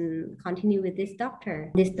can continue with this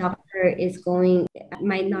doctor. This doctor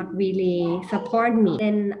might not really support me.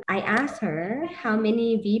 Then I asked her, how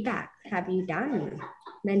many VBAC have you done?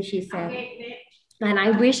 Then she said, and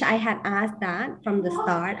I wish I had asked that from the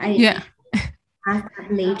start. Asked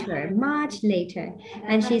that later, much later.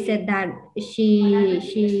 And she said that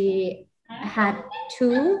she had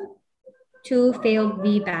two failed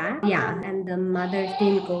VBAC. And the mothers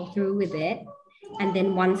didn't go through with it. And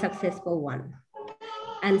then one successful one.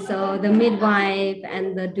 And so the midwife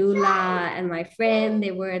and the doula and my friend,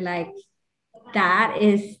 they were like, that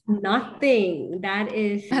is nothing.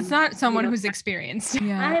 That's not someone who's experienced.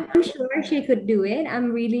 I'm sure she could do it.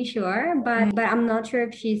 I'm really sure, but I'm not sure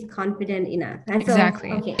if she's confident enough. And exactly.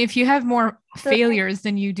 So, okay. If you have more failures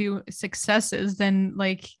than you do successes, then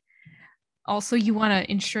like also you want to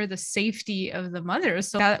ensure the safety of the mother.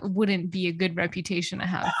 So that wouldn't be a good reputation to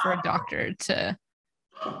have for a doctor to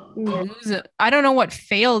lose it. I don't know what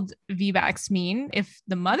failed VBACs mean, if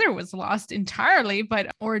the mother was lost entirely,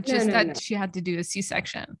 or just that she had to do a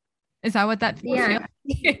C-section. Is that what that means?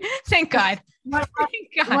 Yeah. Thank God. what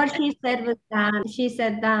God. what she said was that she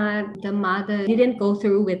said that the mother didn't go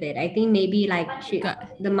through with it. I think maybe like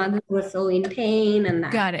the mother was so in pain and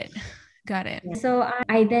that. Got it. So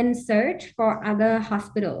I then searched for other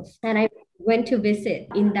hospitals and I went to visit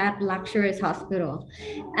in that luxurious hospital.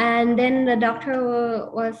 And then the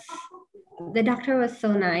doctor was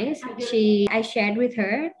so nice. I shared with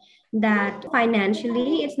her that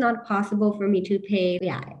financially it's not possible for me to pay,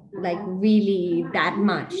 yeah, like really that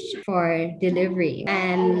much for delivery.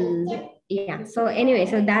 And yeah, so anyway,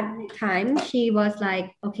 so that time she was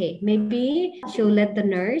like, okay, maybe she'll let the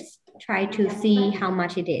nurse try to see how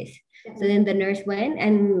much it is. So then the nurse went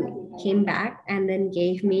and came back and then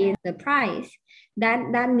gave me the price.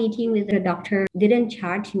 That meeting with the doctor didn't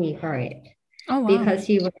charge me for it. Oh, wow. Because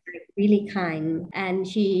she was really kind and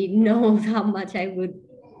she knows how much I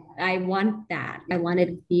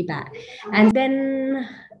wanted feedback. And then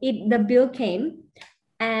the bill came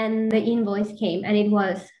and the invoice came and it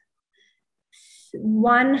was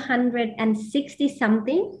 160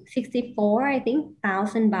 something, 64, I think,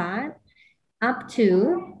 thousand baht up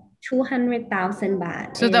to 200,000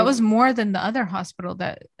 baht. So that was more than the other hospital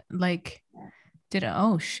that like did it.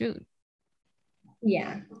 Oh, shoot.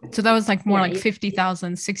 Yeah. So that was like more like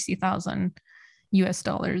 50,000, 60,000 US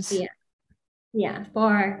dollars. Yeah. Yeah,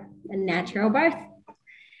 for a natural birth.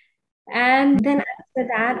 And then after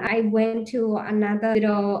that, I went to another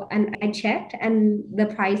hospital and I checked, and the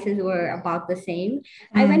prices were about the same.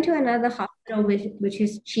 I went to another hospital which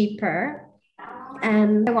is cheaper,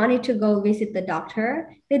 and I wanted to go visit the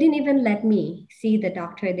doctor. They didn't even let me see the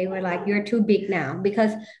doctor. They were like, "You're too big now,"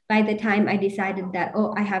 because by the time I decided that,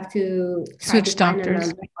 I have to switch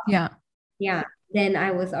doctors. Yeah. Then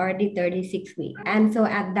I was already 36 weeks. And so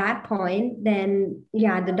at that point, then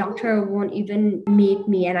the doctor won't even meet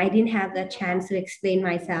me. And I didn't have the chance to explain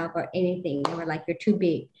myself or anything. They were like, "You're too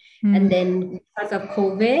big." And then because of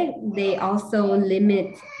COVID, they also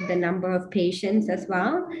limit the number of patients as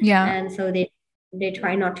well. Yeah. And so they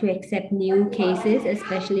try not to accept new cases,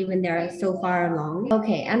 especially when they're so far along.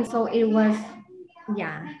 Okay. And so it was,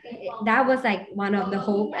 that was like one of the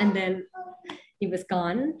hope. And then it was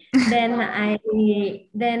gone. then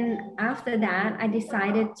after that, I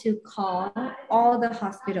decided to call all the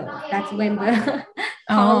hospitals. That's when the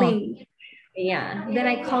calling. Yeah. Then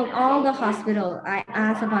I called all the hospitals. I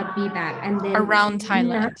asked about VBAC and then around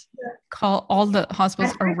Thailand. Call all the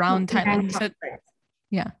hospitals around Thailand. So,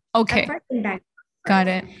 yeah. Okay. Got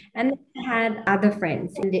it. And then I had other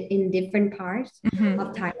friends in different parts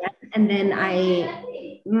of Thailand. And then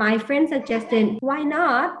my friend suggested, why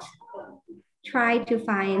not try to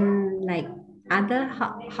find like other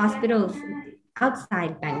hospitals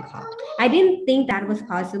outside Bangkok. I didn't think that was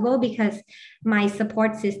possible because my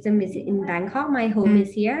support system is in Bangkok. My home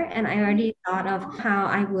is here, and I already thought of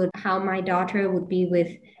how my daughter would be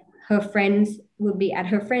with her friends, would be at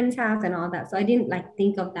her friend's house and all that. So I didn't like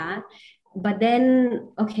think of that. But then,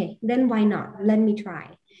 okay, then why not? Let me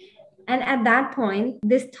try. And at that point,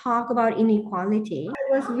 this talk about inequality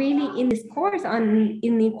was really in this course on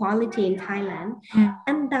inequality in Thailand.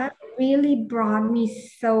 And that really brought me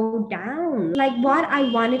so down. Like what I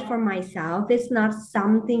wanted for myself is not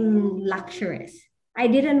something luxurious. I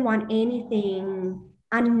didn't want anything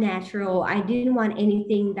unnatural. I didn't want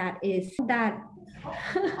anything that is that.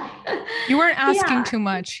 You weren't asking too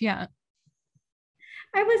much. Yeah.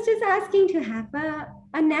 I was just asking to have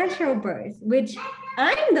a natural birth, which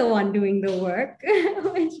I'm the one doing the work.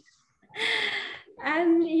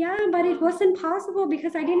 But it wasn't possible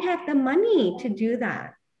because I didn't have the money to do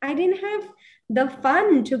that. I didn't have the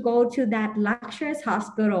fund to go to that luxurious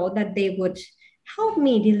hospital that they would help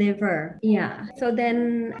me deliver. Yeah. So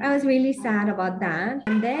then I was really sad about that.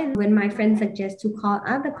 And then when my friend suggested to call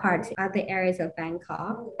other areas of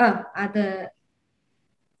Bangkok,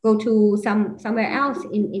 go to somewhere else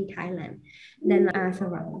in Thailand, then I asked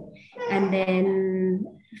around. And then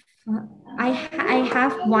I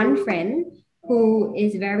have one friend who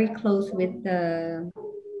is very close with the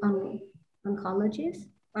oncologist.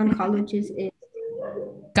 Oncologist is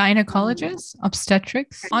gynecologist,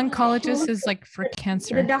 obstetrics. Oncologist is like for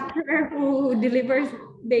cancer. The doctor who delivers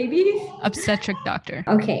babies. Obstetric doctor.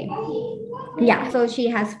 Okay. Yeah. So she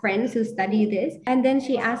has friends who study this. And then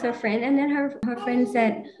she asked her friend, and then her friend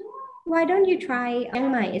said, why don't you try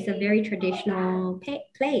Chiang Mai? It's a very traditional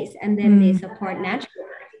place, and then they support natural.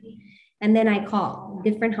 And then I called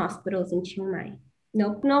different hospitals in Chiang Mai.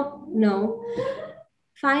 Nope. No.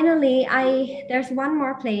 Finally, there's one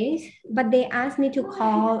more place, but they asked me to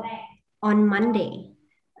call on Monday.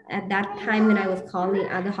 at that time when I was calling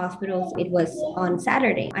other hospitals, it was on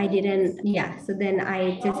Saturday. I didn't, yeah. So then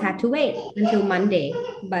I just had to wait until Monday,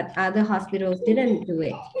 but other hospitals didn't do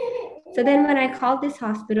it. So then when I called this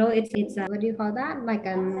hospital, it's what do you call that? Like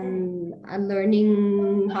a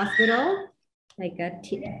learning hospital, like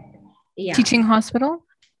yeah, Teaching hospital?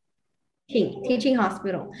 teaching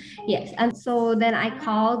hospital. Yes. And so then I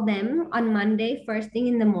called them on Monday, first thing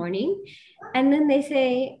in the morning, and then they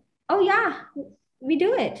say, "Oh yeah, we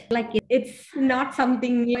do it." Like it's not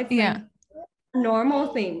something new. It's Yeah. like a normal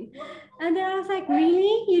thing. And then I was like,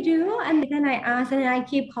 "Really? You do?" And then I asked, and I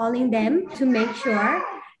keep calling them to make sure.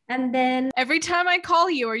 And then Every time I call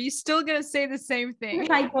you, are you still going to say the same thing?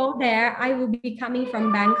 if I go there, I will be coming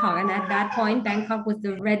from Bangkok. And at that point, Bangkok was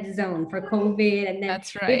the red zone for COVID. And then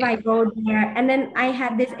That's if right. I go there, and then I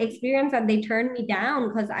had this experience that they turned me down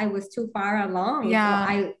because I was too far along. Yeah.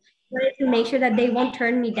 So I wanted to make sure that they won't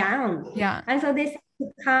turn me down. Yeah. And so they said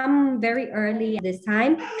to come very early this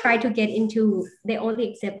time, try to get into, they only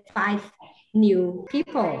accept 5 new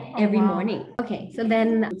people every morning. Okay, so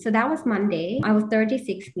that was Monday. I was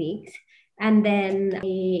 36 weeks. And then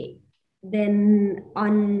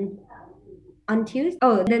on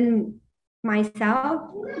Tuesday, then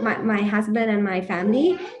myself, my husband and my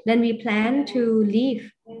family, then we plan to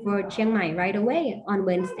leave for Chiang Mai right away on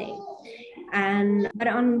Wednesday. But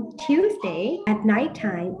on Tuesday at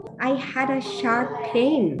nighttime, I had a sharp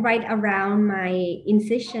pain right around my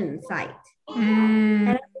incision site. And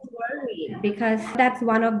I was worried because that's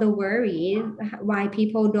one of the worries why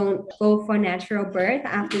people don't go for natural birth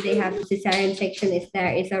after they have cesarean section is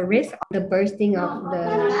there is a risk of the bursting of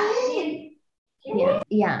the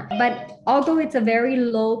yeah. But although it's a very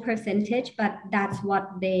low percentage, but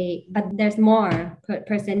there's more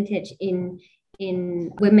percentage in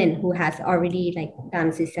women who has already like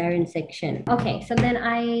done cesarean section. Okay, so then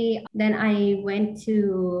I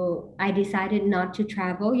decided not to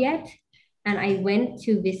travel yet, and I went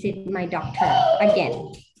to visit my doctor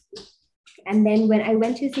again. And then when I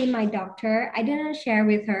went to see my doctor, I didn't share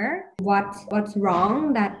with her what's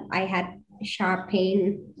wrong, that I had sharp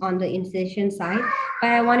pain on the incision side, but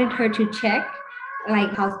I wanted her to check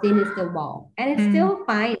like how thin is the wall. And it's still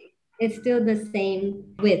fine. It's still the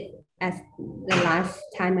same width as the last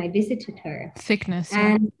time I visited her. Thickness.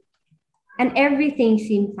 And everything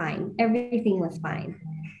seemed fine. Everything was fine.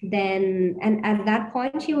 Then and at that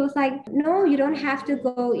point she was like, "No, you don't have to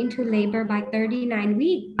go into labor by 39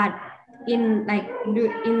 weeks, but in the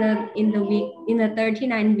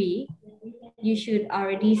 39 week you should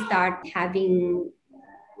already start having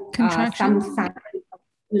some sign of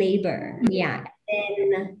labor." Yeah.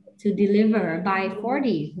 Then to deliver by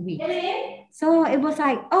 40 weeks. So it was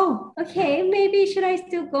like, oh, okay, maybe should I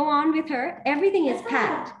still go on with her? Everything is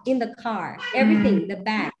packed in the car. Everything, the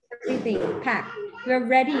bag, everything packed. We're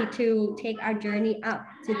ready to take our journey up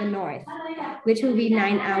to the north, which will be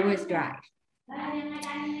 9 hours drive.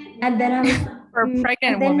 And then I was for a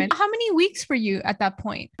pregnant woman. How many weeks were you at that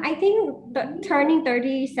point? I think turning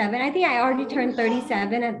 37. I think I already turned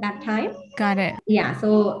 37 at that time. Got it. Yeah.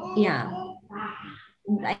 So yeah,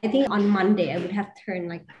 I think on Monday I would have turned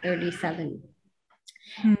like 37.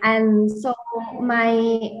 And so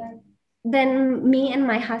then me and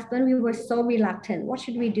my husband, we were so reluctant. What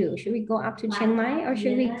should we do? Should we go up to Chiang Mai or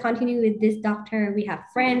should we continue with this doctor? We have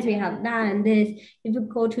friends, we have that and this. If we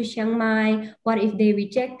go to Chiang Mai, what if they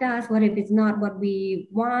reject us? What if it's not what we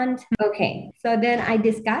want? Okay, so then I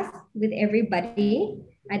discussed with everybody.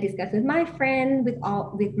 I discussed with my friend, with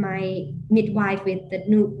my midwife, with the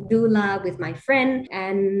new doula, with my friend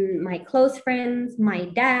and my close friends, my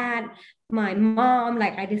dad, my mom.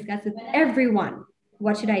 Like I discussed with everyone.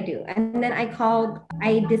 What should I do? And then I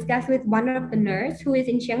discussed with one of the nurse who is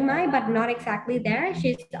in Chiang Mai, but not exactly there.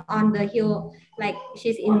 She's on the hill, like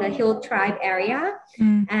she's in the hill tribe area.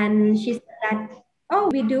 And she said that, oh,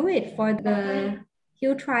 we do it for the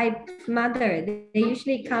hill tribe mother. They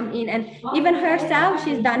usually come in and even herself,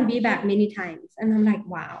 she's done VBAC many times. And I'm like,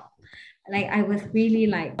 wow. Like I was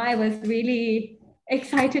really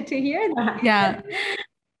excited to hear that. Yeah.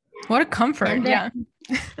 What a comfort. Then,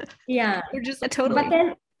 yeah. You're just totally. But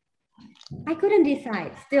then I couldn't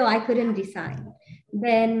decide. Still, I couldn't decide.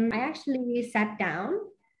 Then I actually sat down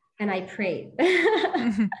and I prayed.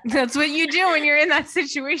 That's what you do when you're in that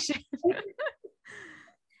situation.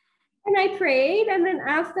 And I prayed. And then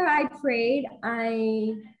after I prayed,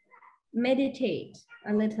 I meditate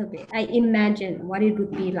a little bit. I imagine what it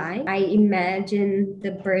would be like. I imagine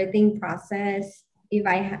the birthing process. If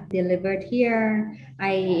I delivered here,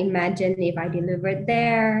 I imagine if I delivered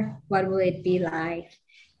there, what will it be like?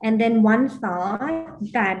 And then one thought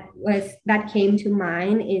that came to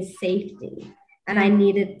mind is safety. and I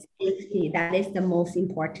needed safety. That is the most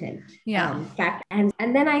important fact. And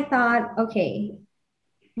then I thought, okay,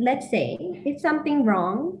 let's say if something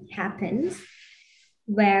wrong happens,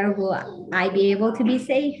 where will I be able to be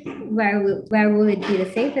safe? Where will it be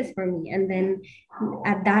the safest for me? And then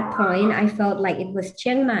at that point, I felt like it was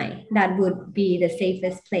Chiang Mai that would be the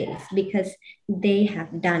safest place because they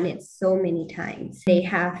have done it so many times. They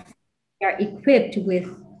are equipped with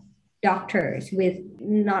doctors, with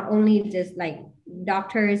not only just like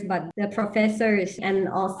doctors, but the professors and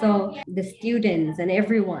also the students and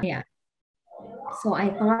everyone. Yeah. So I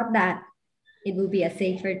thought that it would be a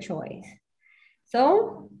safer choice.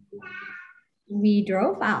 So we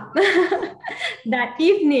drove out that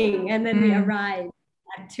evening and then we arrived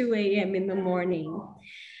at 2 a.m. in the morning.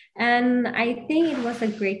 And I think it was a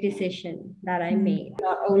great decision that I made,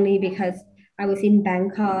 not only because I was in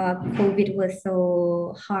Bangkok, COVID was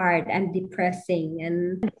so hard and depressing,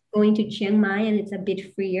 and going to Chiang Mai and it's a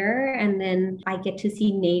bit freer. And then I get to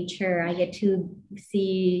see nature, I get to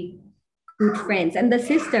see good friends. And the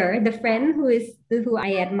friend who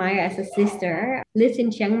I admire as a sister, lives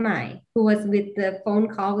in Chiang Mai, who was with the phone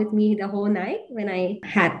call with me the whole night when I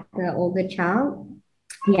had the older child.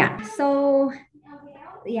 Yeah. So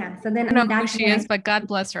then I don't know who she is, but God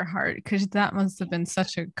bless her heart, because that must have been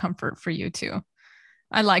such a comfort for you too.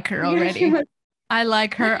 I like her already. I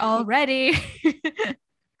like her already.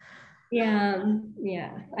 Yeah,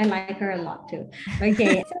 I like her a lot too.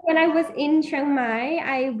 Okay, so when I was in Chiang Mai,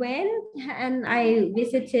 I went and I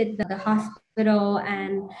visited the hospital,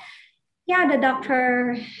 and the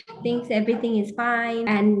doctor thinks everything is fine.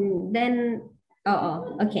 And then,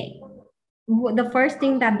 okay. The first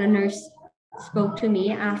thing that the nurse spoke to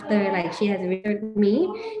me after like she has referred me,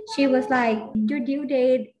 she was like, your due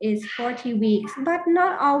date is 40 weeks, but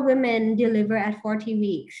not all women deliver at 40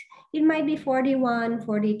 weeks. It might be 41,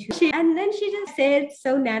 42. And then she just said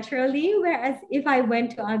so naturally, whereas if I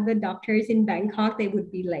went to other doctors in Bangkok, they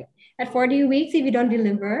would be like, at 40 weeks, if you don't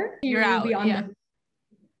deliver, you're out. Be on the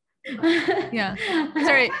yeah.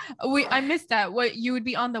 Sorry, I missed that. What, you would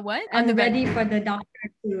be on the what? On the ready for the doctor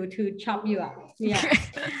to chop you up. Yeah.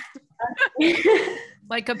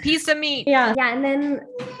 Like a piece of meat. Yeah. And then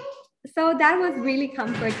so that was really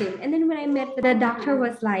comforting. And then when I met the doctor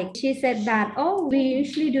was like, she said that, we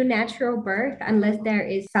usually do natural birth unless there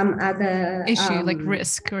is some other issue, like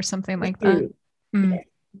risk or something like that.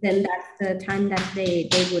 Then that's the time that they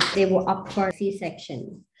will opt for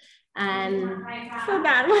C-section. And so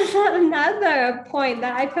that was another point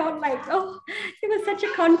that I felt like, it was such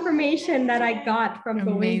a confirmation that I got from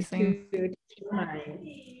going to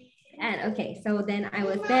Thailand. And okay, so then I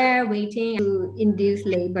was there waiting to induce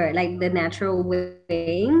labor, like the natural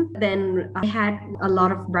weighing. Then I had a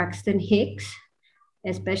lot of Braxton Hicks,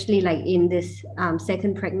 especially like in this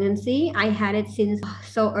second pregnancy. I had it since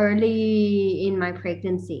so early in my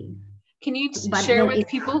pregnancy. Can you share with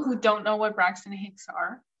people who don't know what Braxton Hicks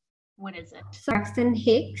are? What is it? So Braxton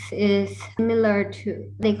Hicks is similar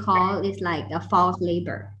to, they call is like a false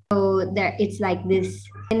labor. So there, it's like this,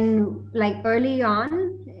 and like early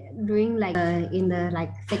on, during like in the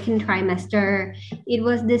like second trimester, it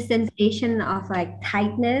was this sensation of like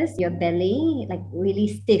tightness, your belly, like really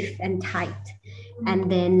stiff and tight.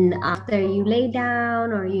 And then after you lay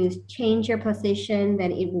down or you change your position,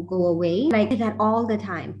 then it will go away like that all the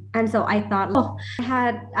time. And so I thought,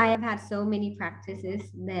 I have had so many practices,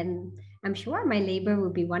 then I'm sure my labor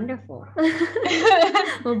will be wonderful.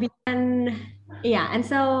 And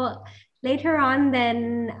so later on,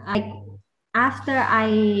 then after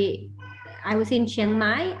I was in Chiang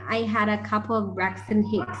Mai, I had a couple of Braxton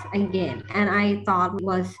Hicks again, and I thought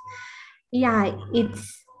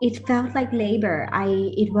it felt like labor.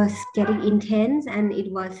 It was getting intense, and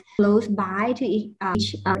it was close by to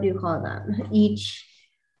each what do you call them?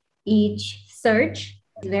 Each surge,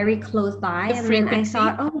 very close by. The frequency. Then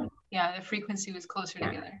I thought, the frequency was closer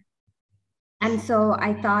together. And so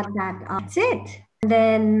I thought that that's it.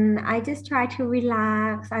 Then I just try to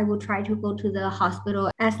relax. I will try to go to the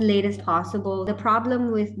hospital as late as possible. The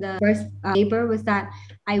problem with the first labor was that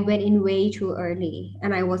I went in way too early,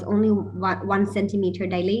 and I was only 1 centimeter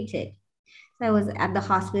dilated. So I was at the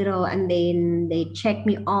hospital, and then they checked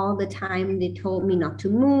me all the time. They told me not to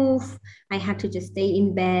move. I had to just stay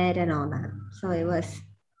in bed and all that.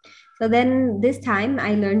 So then this time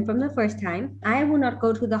I learned from the first time, I will not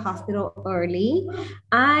go to the hospital early.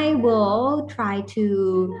 I will try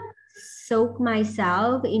to soak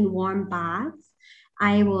myself in warm baths.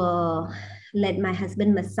 I will let my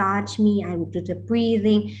husband massage me. I will do the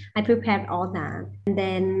breathing. I prepared all that. And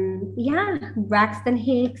then, Braxton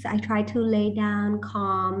Hicks, I try to lay down,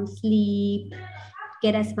 calm, sleep.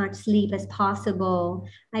 get as much sleep as possible.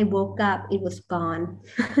 I woke up, it was gone.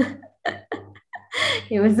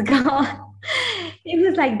 It was gone. It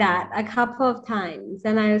was like that a couple of times.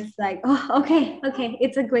 And I was like, oh, okay,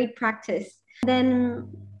 it's a great practice. And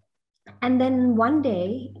then one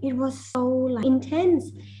day it was so like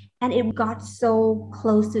intense and it got so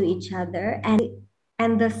close to each other.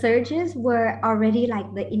 And the surges were already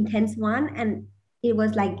like the intense one, and it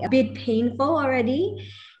was like a bit painful already.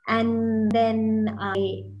 And then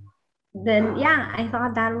I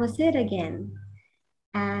thought that was it again.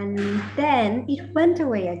 And then it went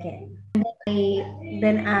away again. I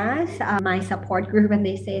then asked my support group, and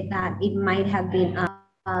they said that it might have been a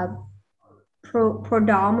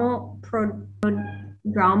prodromal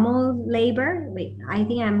labor. Wait, I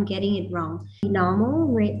think I'm getting it wrong.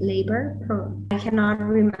 Normal labor. I cannot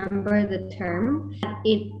remember the term.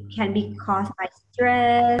 It can be caused by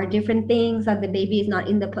stress or different things, or the baby is not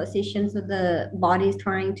in the position, so the body is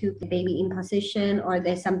trying to get the baby in position, or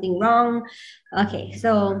there's something wrong. Okay,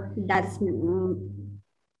 so that's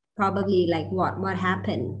probably like what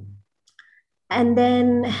happened. And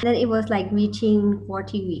then it was like reaching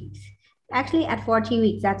 40 weeks. Actually, at 40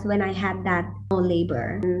 weeks, that's when I had that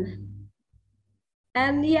labor.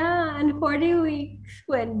 And 40 weeks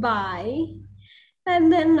went by, and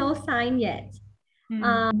then no sign yet.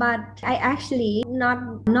 But I actually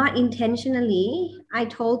not intentionally, I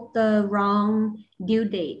told the wrong due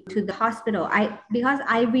date to the hospital. Because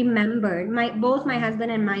I remembered, both my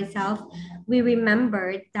husband and myself, we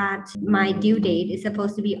remembered that my due date is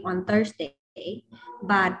supposed to be on Thursday.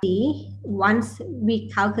 But once we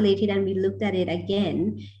calculated and we looked at it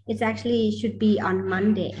again, it's actually should be on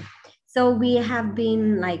Monday. So we have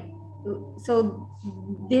been like, so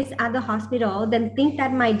this other hospital then think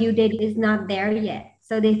that my due date is not there yet.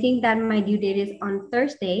 So they think that my due date is on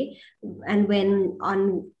Thursday, and when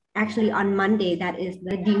actually on Monday, that is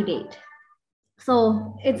the due date.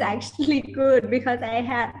 So it's actually good because I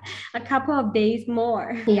had a couple of days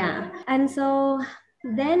more. Yeah. And so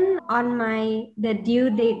then on the due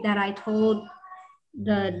date that I told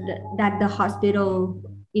that the hospital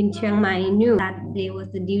in Chiang Mai knew that day was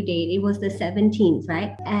the due date. It was the 17th,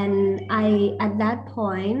 right? And at that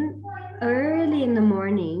point, early in the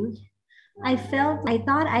morning, I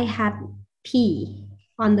thought I had pee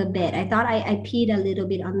on the bed. I thought I peed a little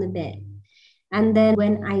bit on the bed. And then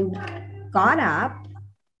when I got up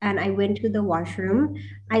and I went to the washroom,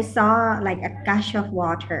 I saw like a gush of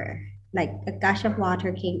water,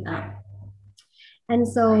 came up. And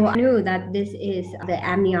so I knew that this is the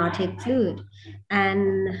amniotic fluid.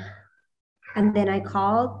 And then I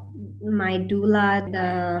called my doula,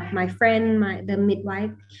 my friend, the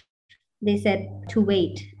midwife. They said to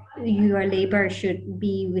wait. Your labor should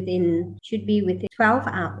be within 12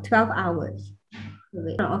 hours.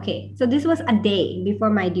 Okay, so this was a day before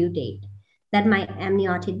my due date. That my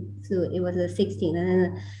amniotic fluid, it was the 16th.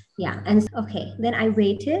 And okay, then I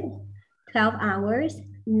waited 12 hours,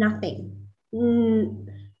 nothing.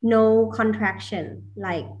 No contraction,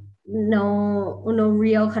 like no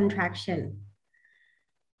real contraction.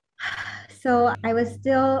 So I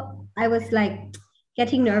was like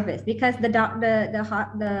getting nervous because the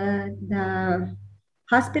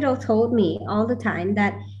hospital told me all the time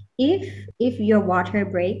that if your water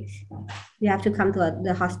breaks, you have to come to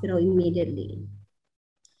the hospital immediately.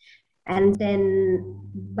 But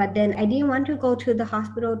then I didn't want to go to the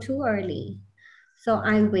hospital too early. So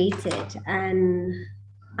I waited, and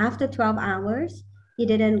after 12 hours, he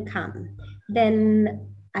didn't come. Then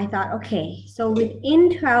I thought, okay, so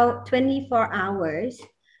within 24 hours,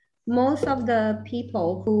 most of the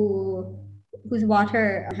people whose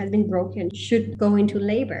water has been broken should go into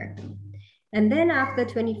labor. And then after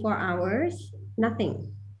 24 hours,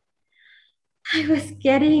 nothing. I was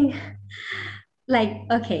getting like,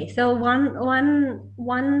 okay, so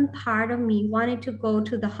one part of me wanted to go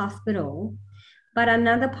to the hospital, but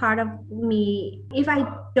another part of me, if I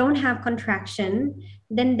don't have contraction,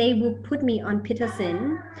 then they will put me on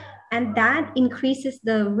Pitocin, and that increases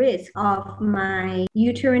the risk of my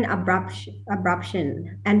uterine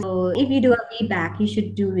abruption. And so if you do a VBAC, you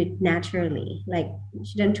should do it naturally. Like you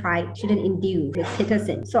shouldn't induce with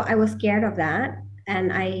Pitocin. So I was scared of that,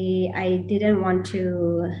 and I didn't want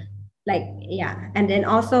to and then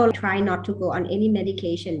also try not to go on any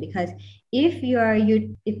medication, because if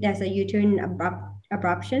there's a uterine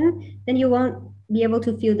abruption, then you won't be able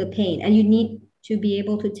to feel the pain, and you need to be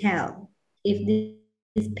able to tell if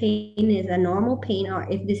this pain is a normal pain or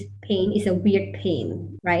if this pain is a weird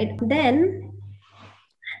pain, right? Then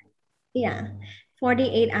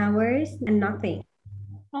 48 hours and nothing.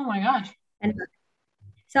 Oh my gosh. And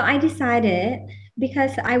so I decided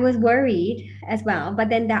because I was worried as well. But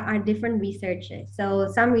then there are different researches.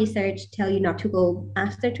 So some research tell you not to go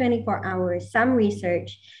after 24 hours. Some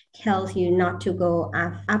research tells you not to go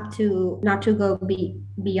up to not to go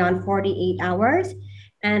beyond 48 hours.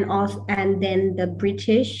 And then the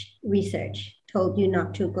British research told you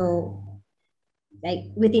not to go like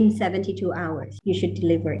within 72 hours you should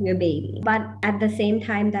deliver your baby. But at the same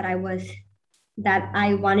time that I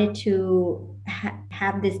wanted to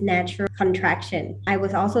have this natural contraction, I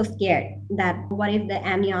was also scared that what if the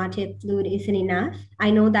amniotic fluid isn't enough.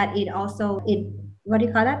 I know that it what do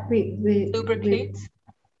you call that, Lubricates.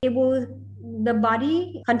 it will the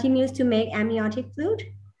body continues to make amniotic fluid,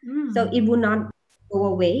 so it will not go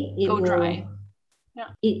away. It Go will dry.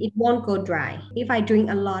 it won't go dry if I drink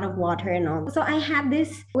a lot of water and all. So I had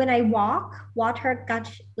this, when I walk, water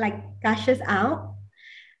gushes out,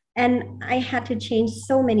 and I had to change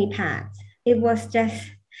so many pads. It was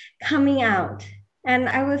just coming out, and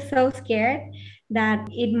I was so scared that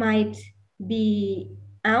it might be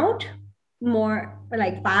out more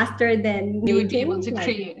like faster than You would be able meeting, to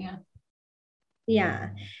create, yeah.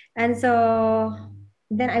 And so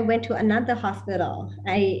then I went to another hospital.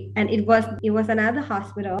 It was another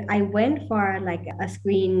hospital. I went for like a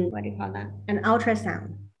screen, what do you call that? An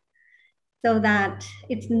ultrasound. So that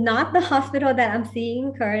it's not the hospital that I'm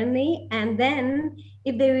seeing currently. And then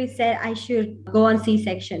if they said I should go on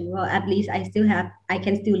C-section, well, at least I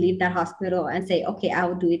can still leave that hospital and say, okay, I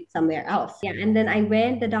will do it somewhere else. Yeah. And then I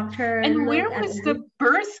went, the doctor. And where was the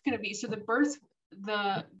birth going to be? So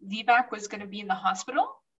the VBAC was going to be in the hospital?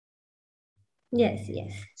 Yes.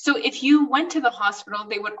 So if you went to the hospital,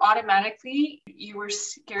 you were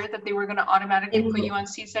scared that they were going to automatically put you on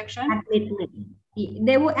C-section?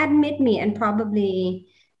 They will admit me and probably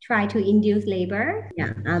try to induce labor.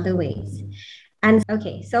 Yeah, other ways. And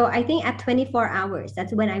okay, so I think at 24 hours,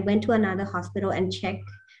 that's when I went to another hospital and checked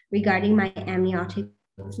regarding my amniotic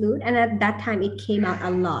fluid. And at that time, it came out a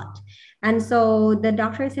lot. And so the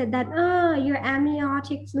doctor said that, your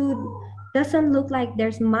amniotic fluid doesn't look like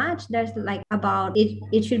there's much. There's like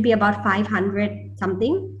it should be about 500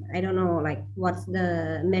 something. I don't know, like what's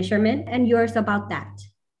the measurement, and yours about that.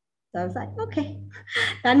 So I was like, okay,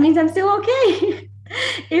 that means I'm still okay.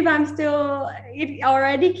 It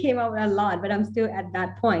already came out a lot, but I'm still at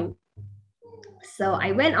that point. So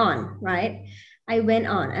I went on, right?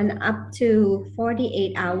 And up to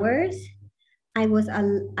 48 hours, I was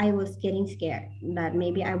getting scared that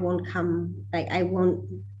maybe I won't come, like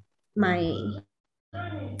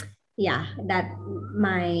that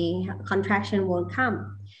my contraction won't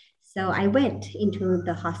come. So I went into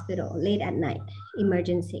the hospital late at night,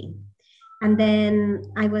 emergency. And then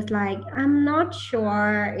I was like, I'm not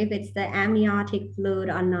sure if it's the amniotic fluid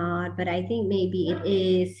or not, but I think maybe it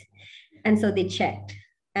is. And so they checked.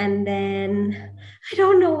 And then I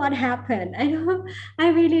don't know what happened. I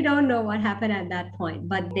really don't know what happened at that point,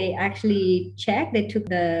 but they actually checked. They took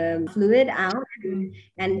the fluid out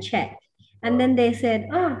and checked. And then they said,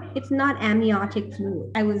 oh, it's not amniotic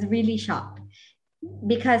fluid. I was really shocked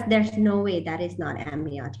because there's no way that is not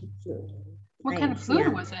amniotic fluid. What kind of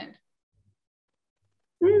fluid was it?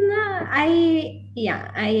 No,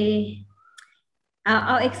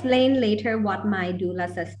 I'll explain later what my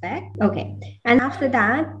doula suspect. Okay. And after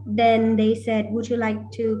that, then they said, would you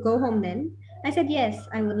like to go home then? I said, yes,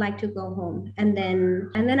 I would like to go home. And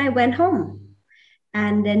then I went home.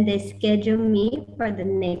 And then they scheduled me for the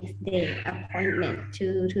next day appointment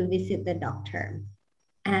to visit the doctor.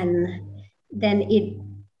 And then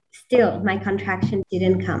my contraction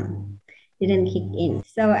didn't kick in.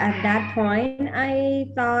 So at that point, I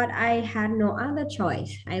thought I had no other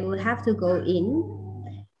choice. I will have to go in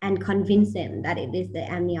and convince them that it is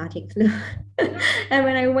the amniotic fluid. And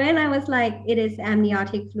when I went, I was like, it is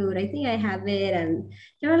amniotic fluid. I think I have it. And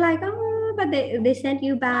they were like, oh, but they sent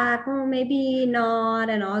you back. Oh, maybe not,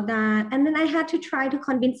 and all that. And then I had to try to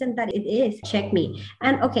convince them that it is. Check me.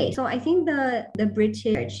 And okay, so I think the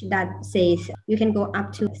British that says you can go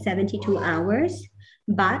up to 72 hours,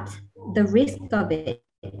 but the risk of it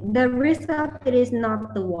is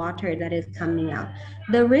not the water that is coming out.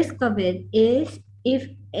 The risk of it is if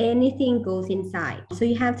anything goes inside. So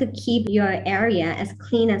you have to keep your area as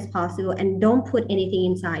clean as possible and don't put anything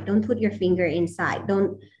inside. Don't put your finger inside.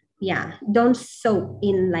 Don't soak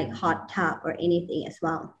in like hot tub or anything as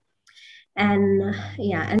well. And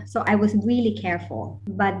so I was really careful.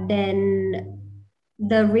 But then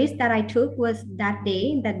the risk that I took was that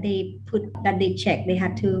day that they checked. They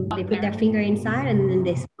put their finger inside and then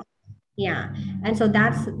they Yeah. And so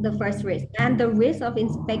that's the first risk. And the risk of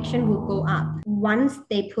infection will go up. Once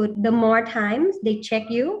they put, the more times they check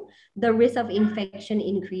you, the risk of infection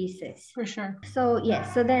increases. For sure. So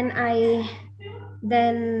yes, so then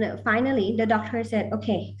finally the doctor said,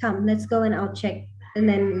 okay, come, let's go and I'll check. And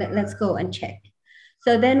then let's go and check.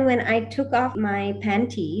 So then when I took off my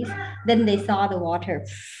panties, then they saw the water.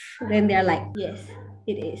 Then they're like, yes,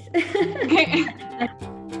 it is.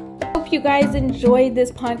 Hope you guys enjoyed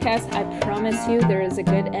this podcast. I promise you there is a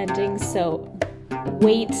good ending. So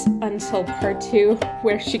wait until part 2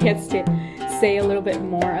 where she gets to say a little bit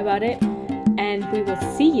more about it. And we will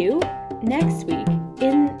see you next week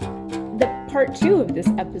in the part 2 of this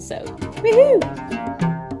episode. Woohoo!